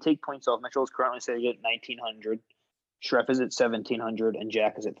 If we take points off, Mitchell is currently sitting at 1,900. Schreff is at 1,700, and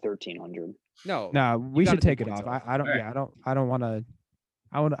Jack is at 1,300. Yeah. No. No, we gotta should take take it points off. off. I don't. Alright. Yeah, I don't want to.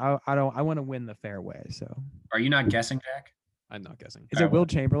 I want to win the fair way. So Are you not guessing, Jack? I'm not guessing. is it Alright, Will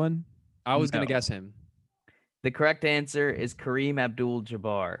Chamberlain? I was gonna No. guess him. The correct answer is Kareem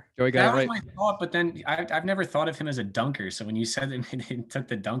Abdul-Jabbar. Joey got That it was right. my thought, but then I've never thought of him as a dunker. So when you said that he took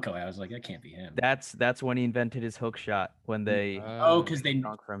the dunk away, I was like, that can't be him. That's when he invented his hook shot. When they Because they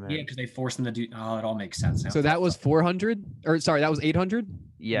dunk from him. because they forced him to do. Oh, it all makes sense now. So that was 400, or sorry, that was 800.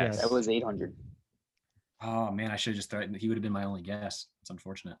 Yes. That was 800. Oh man, I should have just thought he would have been my only guess. It's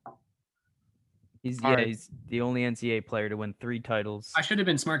unfortunate. He's All right. he's the only NCAA player to win 3 titles. I should have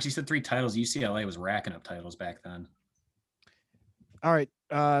been smart because you said 3 titles. UCLA was racking up titles back then. All right.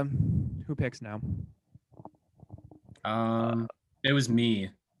 Who picks now? It was me.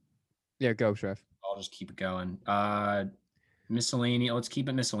 Yeah, go, Schreff. I'll just keep it going. Miscellaneous. Let's keep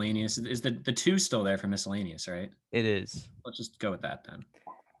it miscellaneous. Is the 2 still there for miscellaneous, right? It is. Let's just go with that then.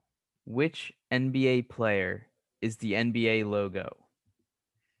 Which NBA player is the NBA logo?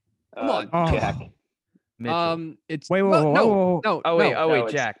 Come on. Jack. Mitchell. It's Wait, well, whoa, no, whoa, whoa. no, Oh wait, no. No,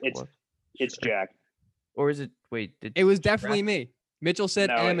 it's- Jack. it's- What? It's Jack. Or is it? Wait, did It was definitely me. Mitchell said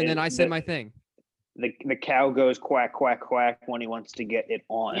No, M, and then I said the- my thing. The cow goes quack quack quack when he wants to get it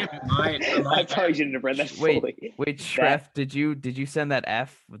on. Yeah, but my I probably shouldn't have read that Wait, fully. wait, Schreff, did you send that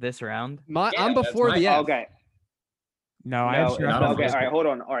F this round? I'm that's before my- the F. Okay. No, I have No, Schreff not on on okay. this All right. one. Hold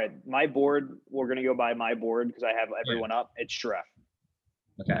on. All right. My board. We're gonna go by my board because I have everyone up. It's Schreff.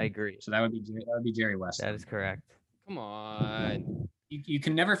 Okay. I agree. So that would be Jerry West. That is correct. Come on. You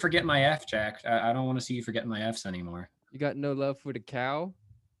can never forget my F, Jack. I don't want to see you forgetting my Fs anymore. You got no love for the cow?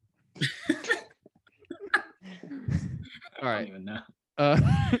 All I right. don't even know. All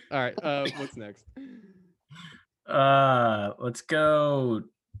right. What's next?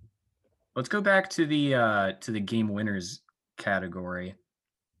 Let's go back to the game winners category.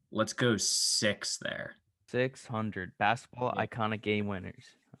 Let's go 6 there. 600 basketball Yeah. iconic game winners.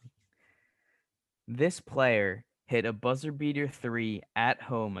 This player hit a buzzer beater 3 at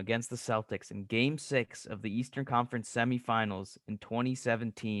home against the Celtics in Game 6 of the Eastern Conference semifinals in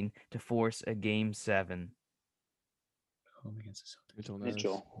 2017 to force a Game 7. Home against the Celtics. Mitchell knows.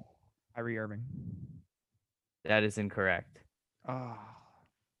 Mitchell. Kyrie Irving. That is incorrect. Ah.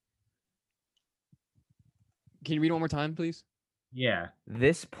 Can you read it one more time, please? Yeah.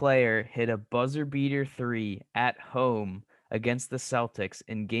 This player hit a buzzer beater 3 at home against the Celtics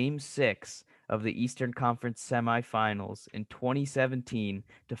in Game 6 of the Eastern Conference semifinals in 2017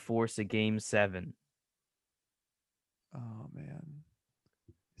 to force a Game 7. Oh man.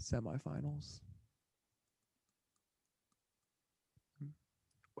 Semifinals. I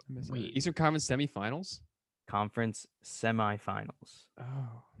missed it. Wait. Eastern Conference semifinals? Conference semifinals.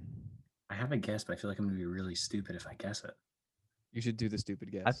 Oh. I have a guess, but I feel like I'm gonna be really stupid if I guess it. You should do the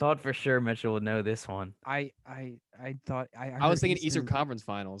stupid guess. I thought for sure Mitchell would know this one. I thought I was heard thinking Eastern Conference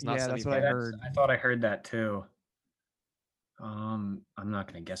finals, not Yeah, that's what I semifinals. heard. I thought I heard that too. I'm not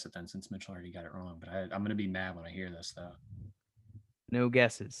gonna guess it then since Mitchell already got it wrong, but I'm gonna be mad when I hear this though. No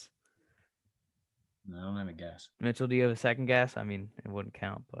guesses. No, I don't have a guess. Mitchell, do you have a second guess? I mean, it wouldn't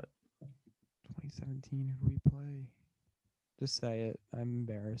count, but 2017. Who do we play? Just say it. I'm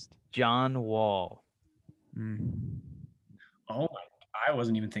embarrassed. John Wall. Oh my! I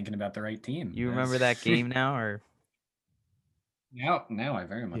wasn't even thinking about the right team. You remember that game now, or Now I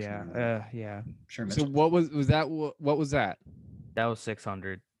very much Yeah. remember. that. Yeah. Sure. So Mitchell. what was that? What was that? that was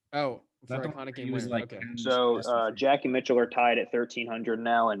 600? Oh, Is for that the one iconic where game he was winner. like, Okay. So Jack and Mitchell are tied at 1,300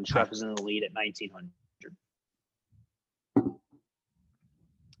 now, and Schreff is in the lead at 1,900.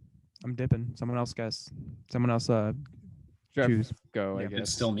 I'm dipping. Someone else guess. Someone else Jeff, choose. go. I Yeah, guess.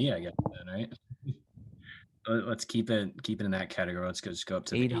 It's still me, I guess. Then, right? Let's keep it in that category. Let's just go up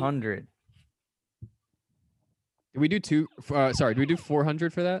to the 800. Did we do two? Sorry, did we do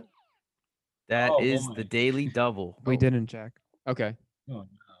 400 for that? That Oh, is boy. the daily double. We didn't, Jack. Okay.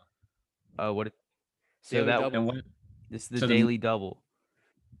 Oh, What? So Daily that double. and what? this is the So the- daily double.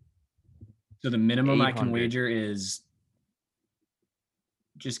 So the minimum I can 800. wager is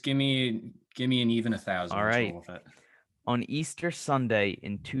just give me an even 1,000. All Let's right. roll with it. On Easter Sunday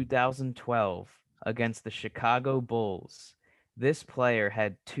in 2012 against the Chicago Bulls, this player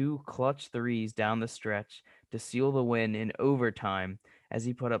had 2 clutch threes down the stretch to seal the win in overtime as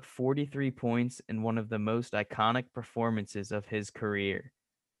he put up 43 points in one of the most iconic performances of his career.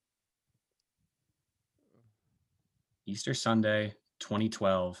 Easter Sunday,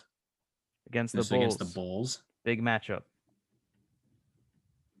 2012. Against the This is Bulls. against the Bulls. Big matchup.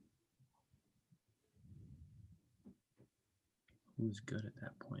 Who's good at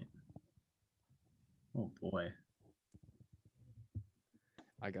that point? Oh boy.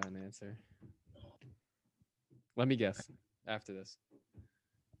 I got an answer. Let me guess after this.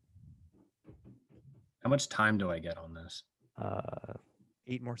 How much time do I get on this?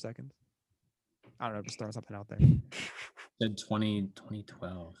 8 more seconds. I don't know, just throwing something out there. Said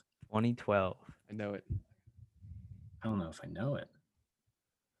 2012. 2012. I know it. I don't know if I know it.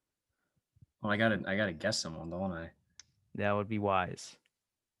 Well, I gotta guess someone, don't I? That would be wise.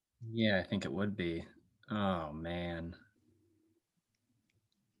 Yeah, I think it would be. Oh man.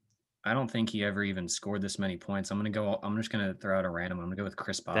 I don't think he ever even scored this many points. I'm just gonna throw out a random. I'm gonna go with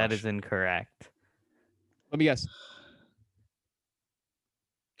Chris Bosh. That is incorrect. Let me guess.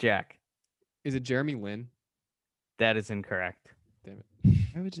 Jack. Is it Jeremy Lin? That is incorrect. Damn it.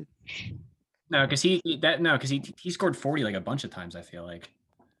 Why would you? No, because he scored 40 like a bunch of times. I feel like.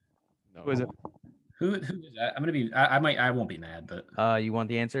 No. Who is it? Who is that? I won't be mad, but You want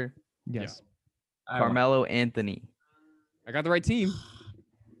the answer? Yes. I won't. Carmelo Anthony. I got the right team.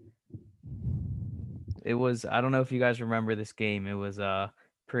 It was, I don't know if you guys remember this game. It was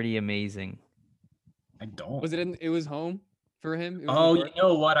pretty amazing. I don't. Was it it was home for him? It was in Oh, the you Garden?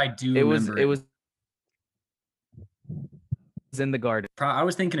 know what? I do. It was remember it was in the Garden. I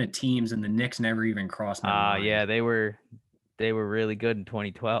was thinking of teams, and the Knicks never even crossed my mind. Yeah, they were really good in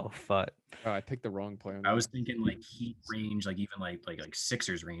 2012, but Oh, I picked the wrong player. I was thinking like Heat range, like even like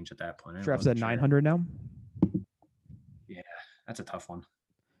Sixers range at that point. I Schreff's wasn't at sure. 900 now. Yeah, that's a tough one.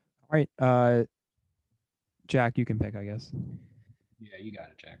 All right. Jack, you can pick, I guess. Yeah, you got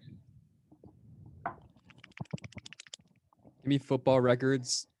it, Jack. Give me football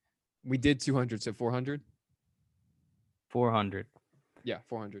records. We did 200, so 400. 400. Yeah,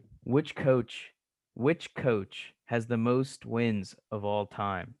 400. Which coach has the most wins of all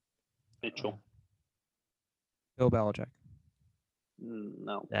time? Mitchell. Bill Belichick.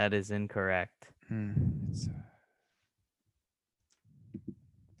 No. That is incorrect. It's,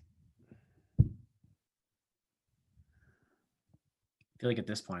 I feel like at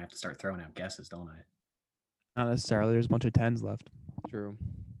this point I have to start throwing out guesses, don't I? not necessarily. There's a bunch of 10s left. True.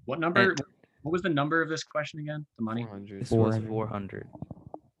 What number? What was the number of this question again? The money? 400. This was 400. 400.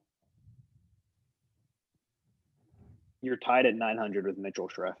 You're tied at 900 with Mitchell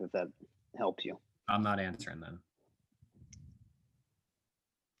Schreff, if that helps you. I'm not answering then.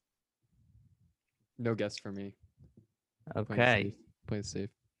 No guess for me. Okay. Play it safe.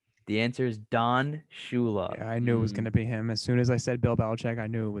 The answer is Don Shula. Yeah, I knew it was going to be him. As soon as I said Bill Belichick, I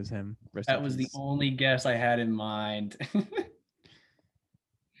knew it was him. Rest That in was the peace. only guess I had in mind.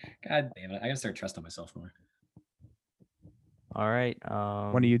 God damn it! I gotta start trusting myself more. All right.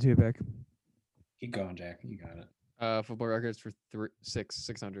 One of you two pick. Keep going, Jack. You got it. Football records for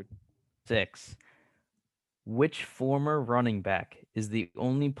 600. 6. Which former running back is the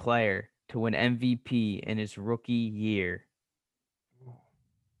only player to win MVP in his rookie year?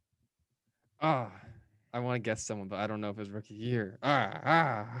 I want to guess someone, but I don't know if it's rookie year. Oh.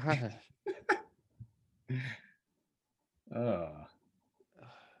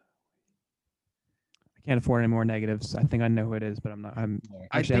 I can't afford any more negatives. I think I know who it is, but I'm not. I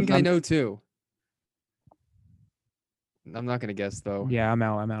Actually, think I'm- I know too. I'm not gonna guess though. Yeah, I'm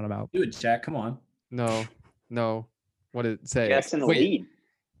out. Do it, Jack. Come on. No. What did it say? Guess in the Wait, lead.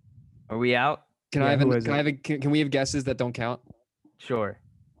 Are we out? Can Yeah, I have who an, is can I it? have a, can we have guesses that don't count? Sure.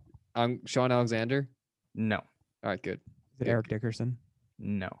 Sean Alexander. No. All right, good. Is it Eric Dickerson?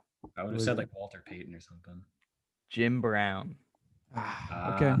 No. I would Who have is said it? like Walter Payton or something. Jim Brown.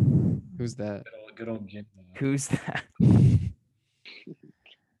 Okay. Who's that? Good old Jim. Who's that?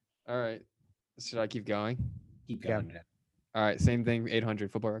 All right. Should I keep going? Keep Yeah. going, Jack. All right, same thing.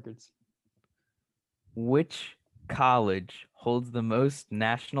 800 football records. Which college holds the most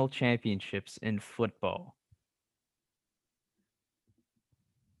national championships in football?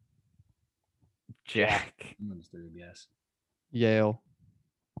 Jack. I'm gonna through a guess. Yale.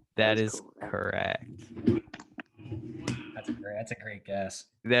 That That is is correct. That's a great guess.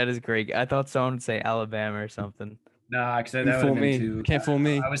 That is great. I thought someone would say Alabama or something. Nah, because that You would fool have been me. too. Can't fool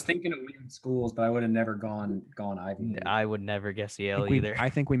me. I was thinking of weird schools, but I would have never gone Ivy League. I would never guess I Yale think we- either. I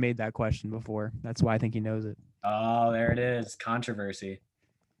think we made that question before. That's why I think he knows it. Oh, there it is. Controversy.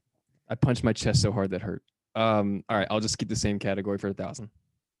 I punched my chest so hard that hurt. All right, I'll just keep the same category for 1,000.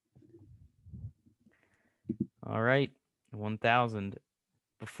 All right, 1,000.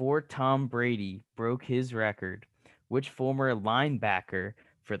 Before Tom Brady broke his record, which former linebacker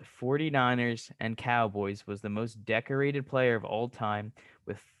for the 49ers and Cowboys was the most decorated player of all time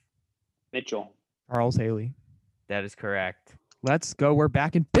with Mitchell. Charles Haley. that is correct. Let's go. We're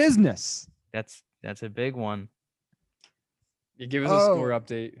back in business. That's a big one. You give us a score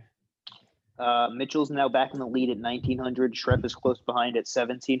update. Mitchell's now back in the lead at 1,900. Schreff is close behind at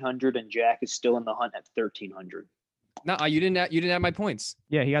 1,700, and Jack is still in the hunt at 1,300. No, you didn't add my points.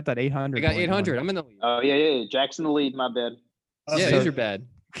 Yeah, he got that 800. I got point 800. one. I'm in the lead. Oh, yeah. Jack's in the lead. My bad. Oh, Yeah, so these are bad.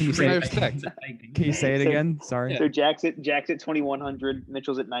 Can you say I it? respect. Can you say it So- again? Sorry. So Jack's at 2100,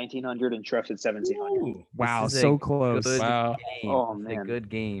 Mitchell's at 1900, and Schreff's at 1700. Ooh. Wow, This is so a close. good Wow. game. Oh, It's a man. good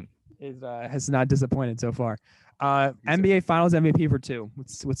game. Is has not disappointed so far. NBA Finals MVP for 2.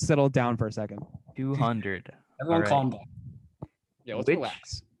 Let's settle down for a second. 200. Everyone All calm right. down. Yeah, let's Which-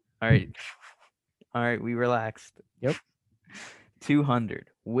 relax. All right. All right, we relaxed. Yep. 200.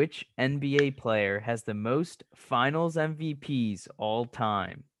 Which NBA player has the most Finals MVPs all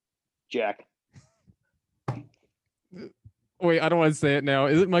time? Jack. Wait, I don't want to say it now.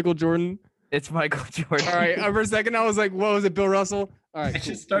 Is it Michael Jordan? It's Michael Jordan. All right. For a second, I was like, "Whoa, is it Bill Russell?" All right. I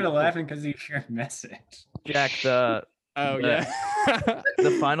just started laughing because of your message. Jack, the Oh Yeah. yeah.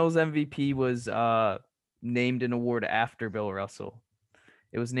 the Finals MVP was named an award after Bill Russell.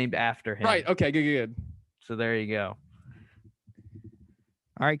 It was named after him. Right. Okay. Good. So there you go.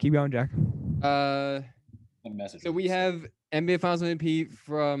 All right, keep going, Jack. Good. The message So we was- have NBA Finals MVP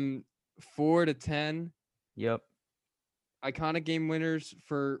from 4 to 10. Yep. Iconic game winners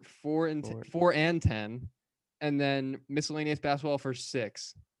for 4 and Four. 4 and 10, and then miscellaneous basketball for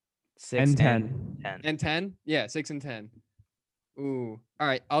 6 6 And 10. 10. and 10. Yeah, 6 and 10. Ooh. All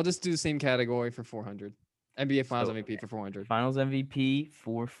right. I'll just do the same category for 400. NBA Finals So- MVP for 400. Finals MVP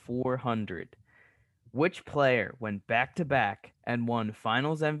for 400. Which player went back to back and won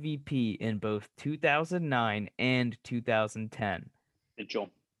Finals MVP in both 2009 and 2010? Mitchell.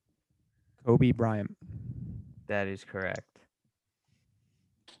 Kobe Bryant. That is correct.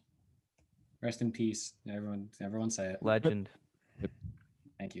 Rest in peace. Everyone say it. Legend.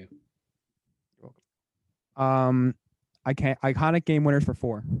 Thank you. Iconic game winners for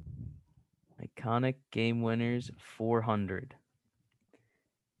 4. Iconic game winners 400.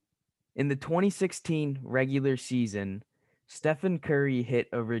 In the 2016 regular season, Stephen Curry hit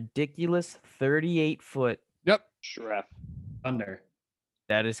a ridiculous 38-foot. Yep. Schreff. Thunder.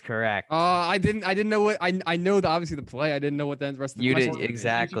 That is correct. I didn't know what I know obviously the play. I didn't know what the rest of the You question did was.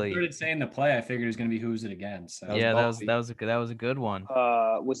 exactly. You started saying the play. I figured it was going to be who's it against. So Yeah, ballsy. that was a good one.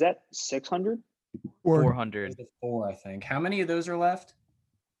 Was that 600? 400 It was 4, I think. How many of those are left?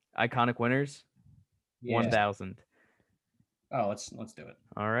 iconic winners. Yeah. 1,000. Oh, let's do it.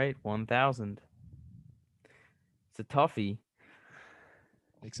 All right, 1,000. It's a toughie.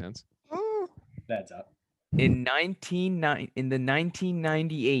 Makes sense. That's up. In the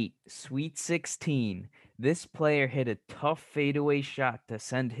 1998 Sweet 16, this player hit a tough fadeaway shot to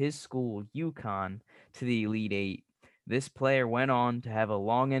send his school, UConn, to the Elite Eight. This player went on to have a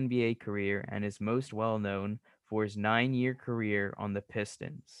long NBA career and is most well known for his 9-year career on the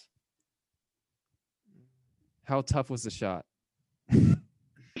Pistons. How tough was the shot? It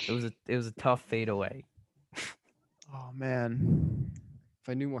was a tough fadeaway. Oh man. If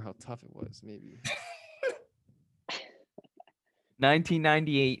I knew more how tough it was, maybe.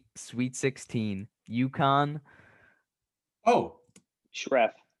 1998 Sweet 16, UConn. Oh,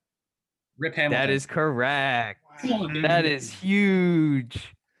 Schreff. Rip Hamilton. That is correct. Come on, dude. That is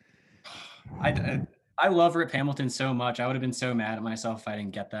huge. I love Rip Hamilton so much. I would have been so mad at myself if I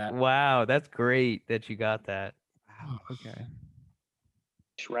didn't get that. Wow, that's great that you got that. Wow. Okay.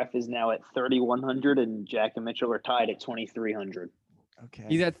 Schreff is now at 3,100, and Jack and Mitchell are tied at 2,300. Okay.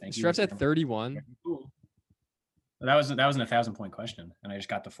 He's at Thank you, Schreff's at Cameron. 31. Cool. That was an 1,000-point question, and I just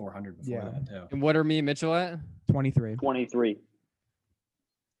got the 400 before Yeah. that too. And what are me and Mitchell at? 23. 23.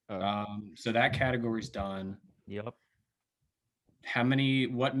 So that category's done. Yep.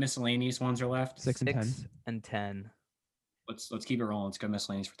 What miscellaneous ones are left? 6 and 10. 6 and 10. Let's keep it rolling. Let's go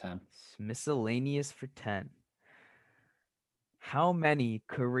miscellaneous for 10. Miscellaneous for 10. How many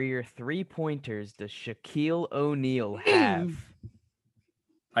career 3-pointers does Shaquille O'Neal have?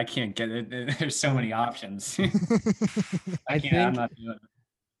 I can't get it. There's so many options. I can't. I'm think- not doing it.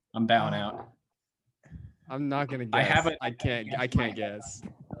 I'm bowing out. I'm not gonna guess. I have a- I can't guess.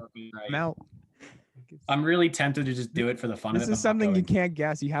 I'm out. I'm really tempted to just do it for the fun This of it. is but I'm not something you going. can't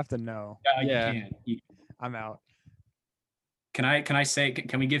guess. You have to know. Yeah. You can't. I'm out. Can I say?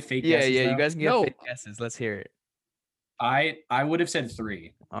 Can we give fake Yeah, guesses? yeah, you though? guys can get No. fake guesses. Let's hear it. I would have said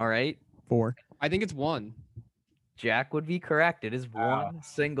 3. All right. 4. I think it's 1. Jack would be correct. It is Wow. one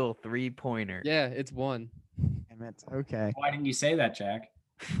single 3-pointer. Yeah, it's 1. Damn it. Okay. Why didn't you say that, Jack?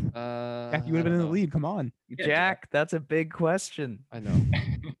 Jack, you would have been in the lead. Come on. Yeah, Jack, that's a big question. I know.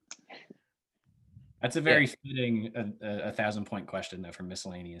 That's a very fitting 1,000-point question though for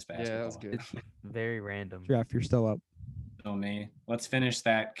miscellaneous basketball. Yeah, that was good. It's very random. Jeff, you're still up. So me. Let's finish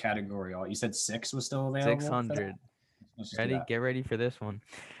that category. You said 6 was still available. for that? 600. Let's just do Ready? that. Get ready for this one.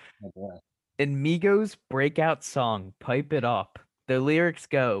 Oh, boy. In Migos' breakout song, Pipe It Up, the lyrics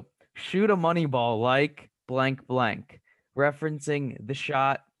go, shoot a money ball like blank blank. referencing the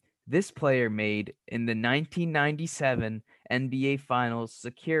shot this player made in the 1997 NBA Finals,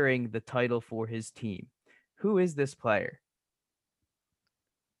 securing the title for his team. Who is this player?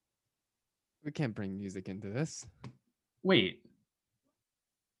 We can't bring music into this. Wait.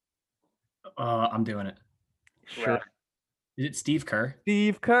 I'm doing it. Sure. Is it Steve Kerr?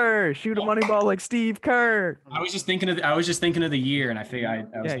 Steve Kerr. Shoot a money ball like Steve Kerr. I was just thinking of the year, and I figured I was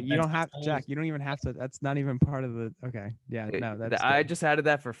Yeah, like, you don't that's- have Jack. You don't even have to. That's not even part of the. Okay. Yeah. No. That's. I good. just added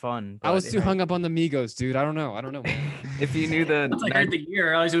that for fun. I was but too if- hung up on the Migos, dude. I don't know. If you knew the, Once I heard the year,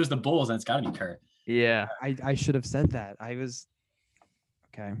 I realized it was the Bulls, and it's got to be Kerr. yeah, I should have said that. I was.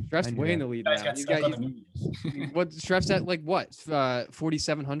 Okay. Streff's I knew way in that. the lead You guys now. got He's stuck got on the news. what Streff's at like what?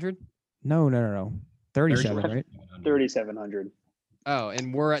 4,700? No. 37, right? 3,700. Oh,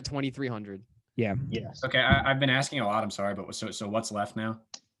 and we're at 2,300. Yeah. Yes. Okay, I've been asking a lot. I'm sorry, but so what's left now?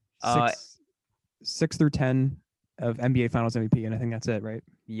 Six through 10 of NBA Finals MVP, and I think that's it, right?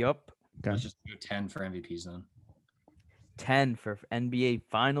 yup. Okay. Let's just do 10 for MVPs then. 10 for NBA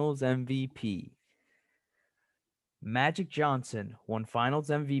Finals MVP. Magic Johnson won Finals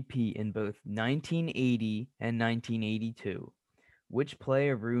MVP in both 1980 and 1982. Which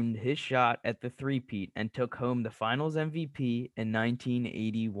player ruined his shot at the three-peat and took home the Finals MVP in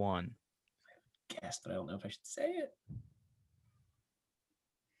 1981? Guess, but I don't know if I should say it.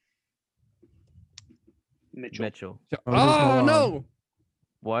 Mitchell. Moses Oh Malone. no!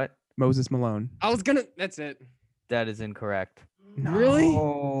 What? Moses Malone. I was gonna. That's it. That is incorrect. Really?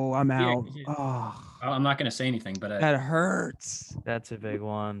 Oh, I'm out. Yeah. Oh, I'm not going to say anything, but that hurts. That's a big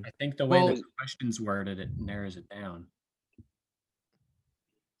one. I think the way Well- the question's worded, it narrows it down.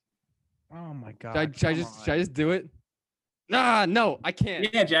 Oh my god. Should I just do it? Nah, no, I can't.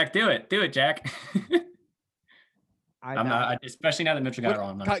 Yeah, Jack, do it, Jack. I, I'm not, especially now that Mitchell got it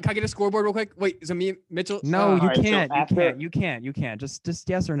wrong. I'm not- Can I get a scoreboard real quick? Wait, is it me, Mitchell? No, you Alright, so can't. after- You can't. Just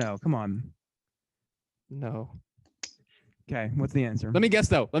yes or no. Come on. No. Okay. What's the answer? Let me guess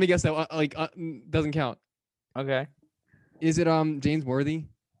though. Doesn't count. Okay. Is it James Worthy?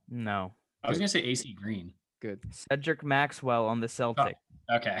 No. I was going to say AC Green. Good. Cedric Maxwell on the Celtic.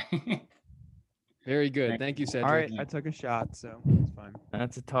 Okay. Very good. Thank you, Cedric. All right. I took a shot, so it's fine.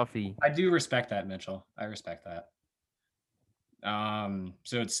 That's a toughie. I do respect that, Mitchell. I respect that.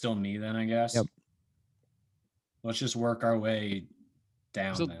 So it's still me then, I guess. Yep. Let's just work our way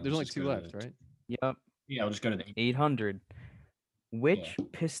down. So then. there's Let's only just two go to left, the- right? Yep. Yeah, we'll just go to the 800. Which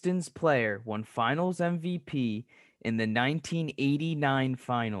Pistons player won Finals MVP in the 1989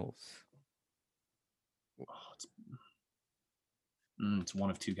 Finals? it's one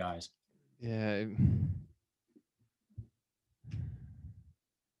of two guys. Yeah.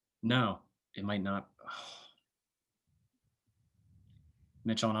 No, it might not.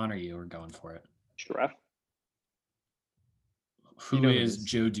 Mitchell, in honor you, we're going for it. Schreff. Who know who is it is.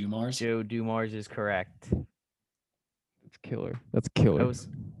 Joe Dumars? Joe Dumars is correct. That's killer. That's killer.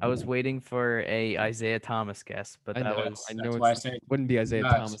 I was waiting for a Isaiah Thomas guess, but I that know. was I know That's why I it's, say wouldn't be Isaiah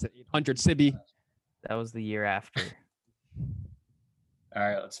guys. Thomas at 800. Sibby. that was the year after. All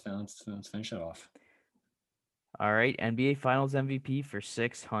right, let's finish it off. All right, NBA Finals MVP for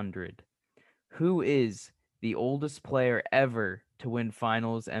 600. Who is the oldest player ever to win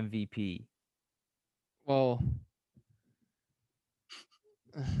Finals MVP? Well,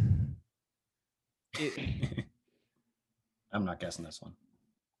 I'm not guessing this one.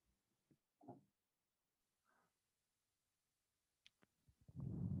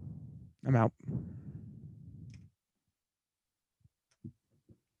 I'm out.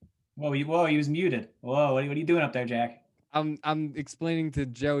 Whoa, he was muted. Whoa, what are you doing up there, Jack? I'm explaining to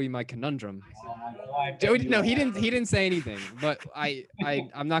Joey my conundrum. Joey, no, he didn't say anything, but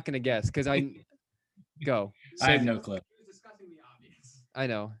I'm not gonna guess because I go. I have no clue. I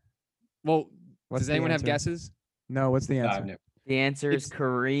know. Well, What's does the anyone have answer? guesses? No. What's the I have answer? no. The answer is It's-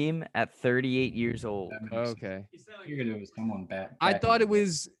 Kareem at 38 years old. Okay. Figured it was someone back. I back thought in it the day.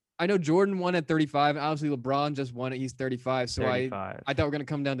 was. I know Jordan won at 35. And obviously, LeBron just won it. He's 35. So 35. I thought we're gonna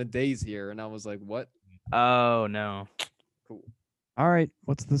come down to days here, and I was like, what? Oh, no. Cool. All right.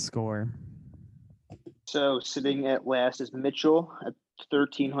 What's the score? So sitting at last is Mitchell at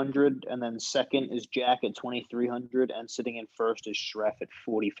 1,300, and then second is Jack at 2,300, and sitting in first is Schreff at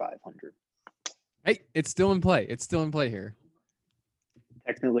 4,500. Hey, it's still in play. It's still in play here.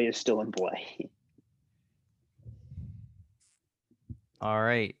 Technically, is still in play. All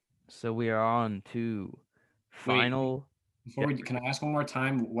right. So we are on to final. Can I ask one more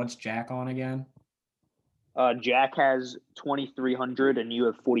time? What's Jack on again? Jack has 2,300, and you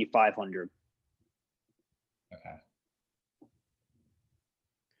have 4,500. Okay.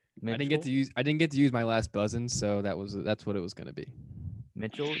 I didn't get to use my last buzzin, so that's what it was gonna be.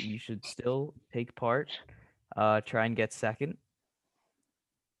 Mitchell, you should still take part. Try and get second.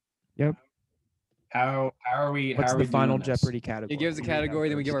 Yep. How are we? What's how are the we final doing this? Jeopardy category? You give us a category,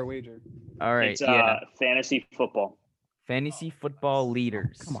 then we give our wager. All right. It's yeah. fantasy football. Fantasy football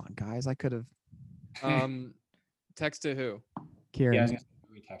leaders. Come on, guys. I could have. Text to who? Kieran. Yeah, I was gonna say,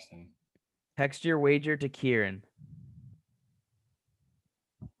 who are we texting? Text your wager to Kieran.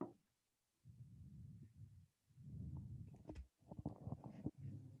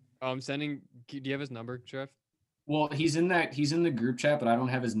 I'm sending. Do you have his number, Schreff? Well, he's in the group chat, but I don't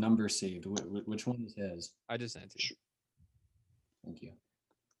have his number saved. Which one is his? I just sent it. Thank you.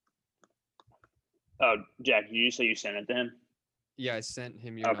 Oh, Jack, did you say you sent it to him? Yeah, I sent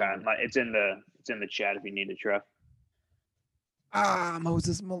him your. Okay, number. it's in the chat if you need it, Trev.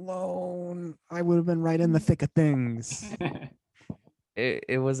 Moses Malone. I would have been right in the thick of things.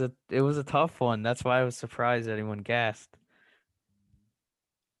 It was a tough one. That's why I was surprised anyone guessed.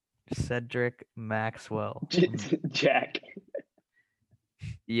 Cedric Maxwell. Jack.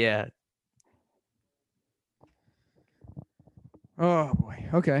 Yeah. Oh boy.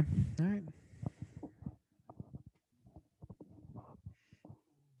 Okay. All right.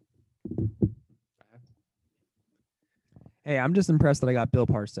 Hey, I'm just impressed that I got Bill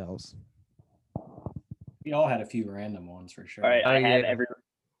Parcells. We all had a few random ones for sure. All right, Oh,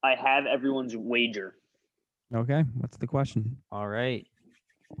 I have everyone's wager. Okay. What's the question? All right.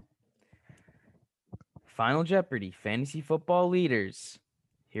 Final Jeopardy, fantasy football leaders.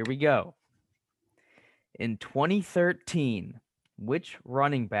 Here we go. In 2013, which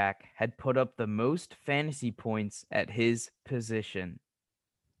running back had put up the most fantasy points at his position?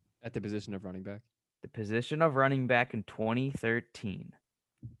 At the position of running back. The position of running back in 2013.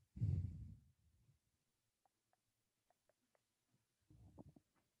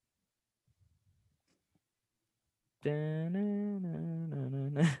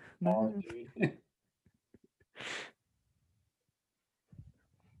 Oh, dude.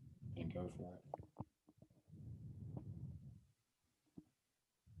 And go for it.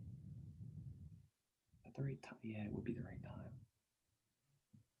 At the right time, yeah, it would be the right time.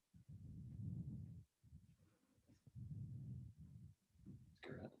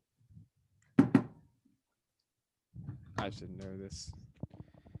 Correct. I should know this.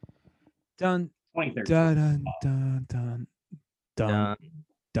 Dun 2013. dun dun dun dun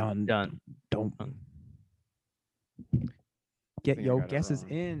dun Done. Don't Done. get think I your got it guesses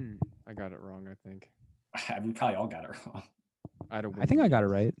wrong. in. I got it wrong, I think. We probably all got it wrong. I think I got it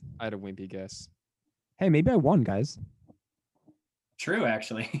right. I had a wimpy guess. Hey, maybe I won, guys. True,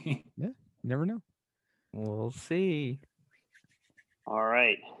 actually. You never know. We'll see. All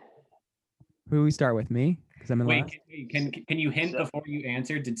right. Who do we start with? Me? Because I'm in Wait, last. can you hint So- before you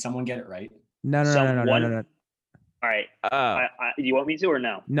answer? Did someone get it right? No. All right. Oh, You want me to or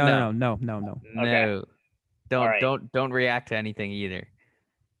no? No. no. Don't right. don't react to anything either.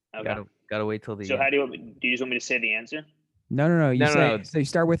 Okay. Gotta wait till the So end. how do you just want me to say the answer? No. You No, say no. so you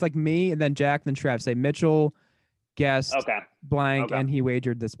start with like me and then Jack, then Trev. Say Mitchell guessed Okay. blank Okay. and he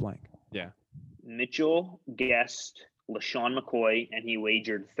wagered this blank. Mitchell guessed LaShawn McCoy and he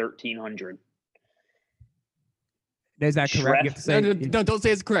wagered 1,300. Is that correct? You have to say No, don't say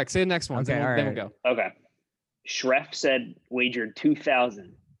it's correct. Say the next one. Okay, then all we'll go. Okay. Schreff said wagered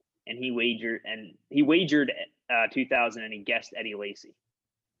 2,000 and he wagered 2,000 and he guessed Eddie Lacy.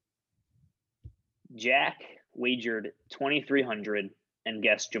 Jack wagered 2,300 and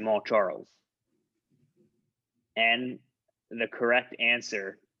guessed Jamal Charles. And the correct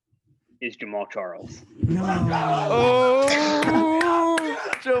answer is Jamal Charles. no. Oh,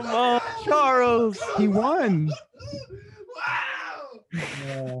 Jamal Charles. He won.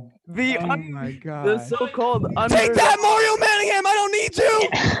 The Oh un- my the god. so-called Take underdog. that, Mario Manningham. I don't need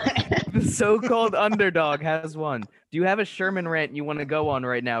to. The so-called underdog has won. Do you have a Sherman rant you want to go on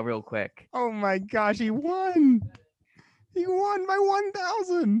right now, real quick? Oh my gosh, he won. He won by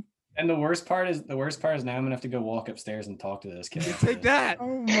 1,000. And the worst part is now I'm gonna have to go walk upstairs and talk to this kid. Take that.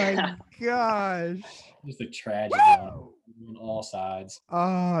 Oh my gosh. Just a tragedy on all sides.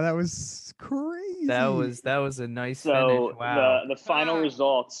 Oh, that was crazy. That was a nice So finish. Wow. the final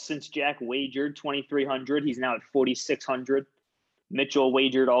results, since Jack wagered 2,300, he's now at 4,600. Mitchell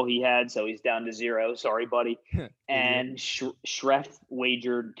wagered all he had, so he's down to 0. Sorry, buddy. And Schreff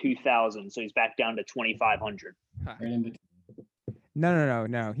wagered 2,000, so he's back down to 2,500. Right in between.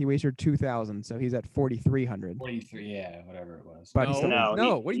 No. He wagered 2,000, so he's at 4,300. 43, yeah, whatever it was. But he's still-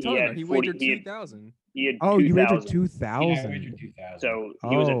 No, what are you he talking had about? He 40 wagered he had- 2,000. He had Oh, you wagered 2,000. Yeah, I 2,000. wagered 2,000. So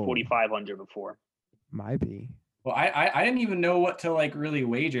he was at Oh. 4,500 before. Might be. Well, I didn't even know what to like really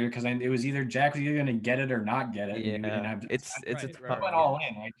wager because it was either Jack was either gonna get it or not get it. and we didn't Yeah, have- it's a Right, tough. I went all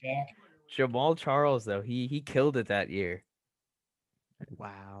in, right, Jack? Jamal Charles though, he killed it that year.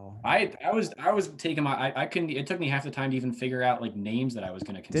 Wow. I was taking my I couldn't. It took me half the time to even figure out like names that I was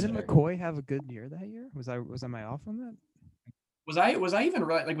gonna consider. Didn't McCoy have a good year that year? Was I off on that? Was I even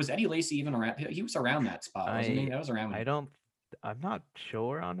right? Like was Eddie Lacy even around? He was around that spot, wasn't he? That was around. I'm not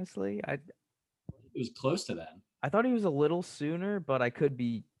sure honestly. It was close to that. I thought he was a little sooner, but I could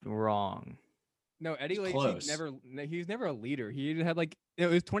be wrong. No, Eddie It's Lacy close. he was never a leader. He had like it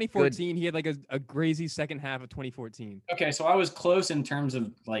was 2014. He had like a crazy second half of 2014. Okay, so I was close in terms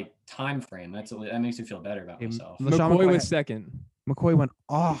of like time frame. That makes me feel better about myself. LaShawn McCoy was had- second. McCoy went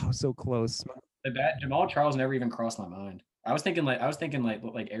so close. Jamal Charles never even crossed my mind. I was thinking like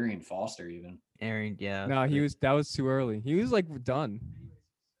Arian Foster even. Aaron, yeah. No, that was too early. He was like done.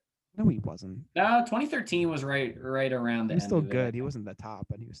 No, he wasn't. No, 2013 was right around the He was end still of it. good. He wasn't the top,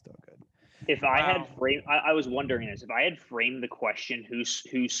 but he was still good. If I had framed, I was wondering this. If I had framed the question, who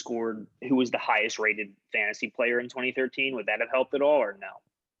was the highest rated fantasy player in 2013, would that have helped at all or no?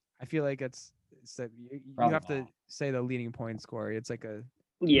 I feel like you Probably have to not. say the leading point scorer. It's like the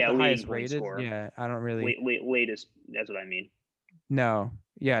Yeah, highest leading point rated. scorer. Yeah, I don't really. Latest. That's what I mean. No.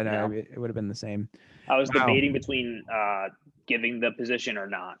 Yeah, no, No. it would have been the same. I was Wow. debating between giving the position or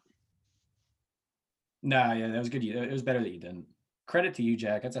not. Nah, yeah, that was good. It was better that you didn't. Credit to you,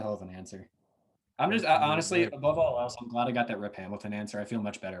 Jack. That's a hell of an answer. I'm just honestly, above all else, I'm glad I got that Rip Hamilton answer. I feel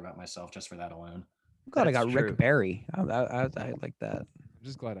much better about myself just for that alone. I'm glad I That's got true. Rick Barry. I like that. I'm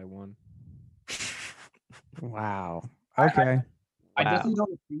just glad I won. Wow. Okay. I Wow. definitely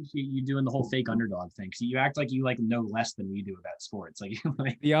don't appreciate you doing the whole fake underdog thing. So you act like you like know less than we do about sports.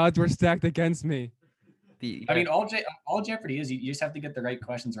 Like, The odds were stacked against me. I mean, all Jeopardy is you just have to get the right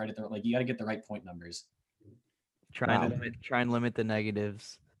questions right you got to get the right point numbers. try Wow. and limit the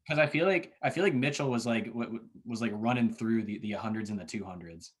negatives. Because I feel like Mitchell was like running through the hundreds and the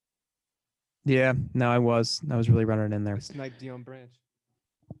 200s. Yeah. No, I was really running in there. I sniped Dion Branch.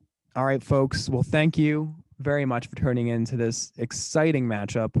 All right, folks. Well, thank you very much for tuning in to this exciting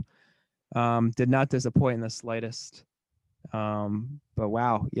matchup. Did not disappoint in the slightest. But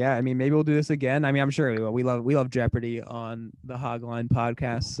wow, yeah. I mean, maybe we'll do this again. I mean, I'm sure we will. We love Jeopardy on the Hogline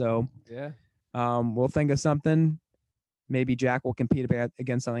Podcast. So Yeah. we'll think of something. Maybe Jack will compete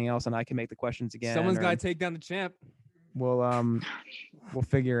against something else, and I can make the questions again. Someone's or got to take down the champ. We'll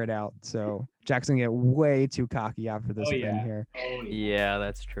figure it out. So Jack's gonna get way too cocky after this Oh, win yeah. here. Oh, Yeah,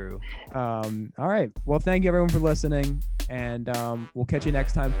 that's true. All right. Well, thank you everyone for listening, and we'll catch you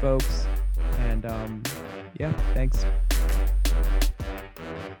next time, folks. And yeah, thanks.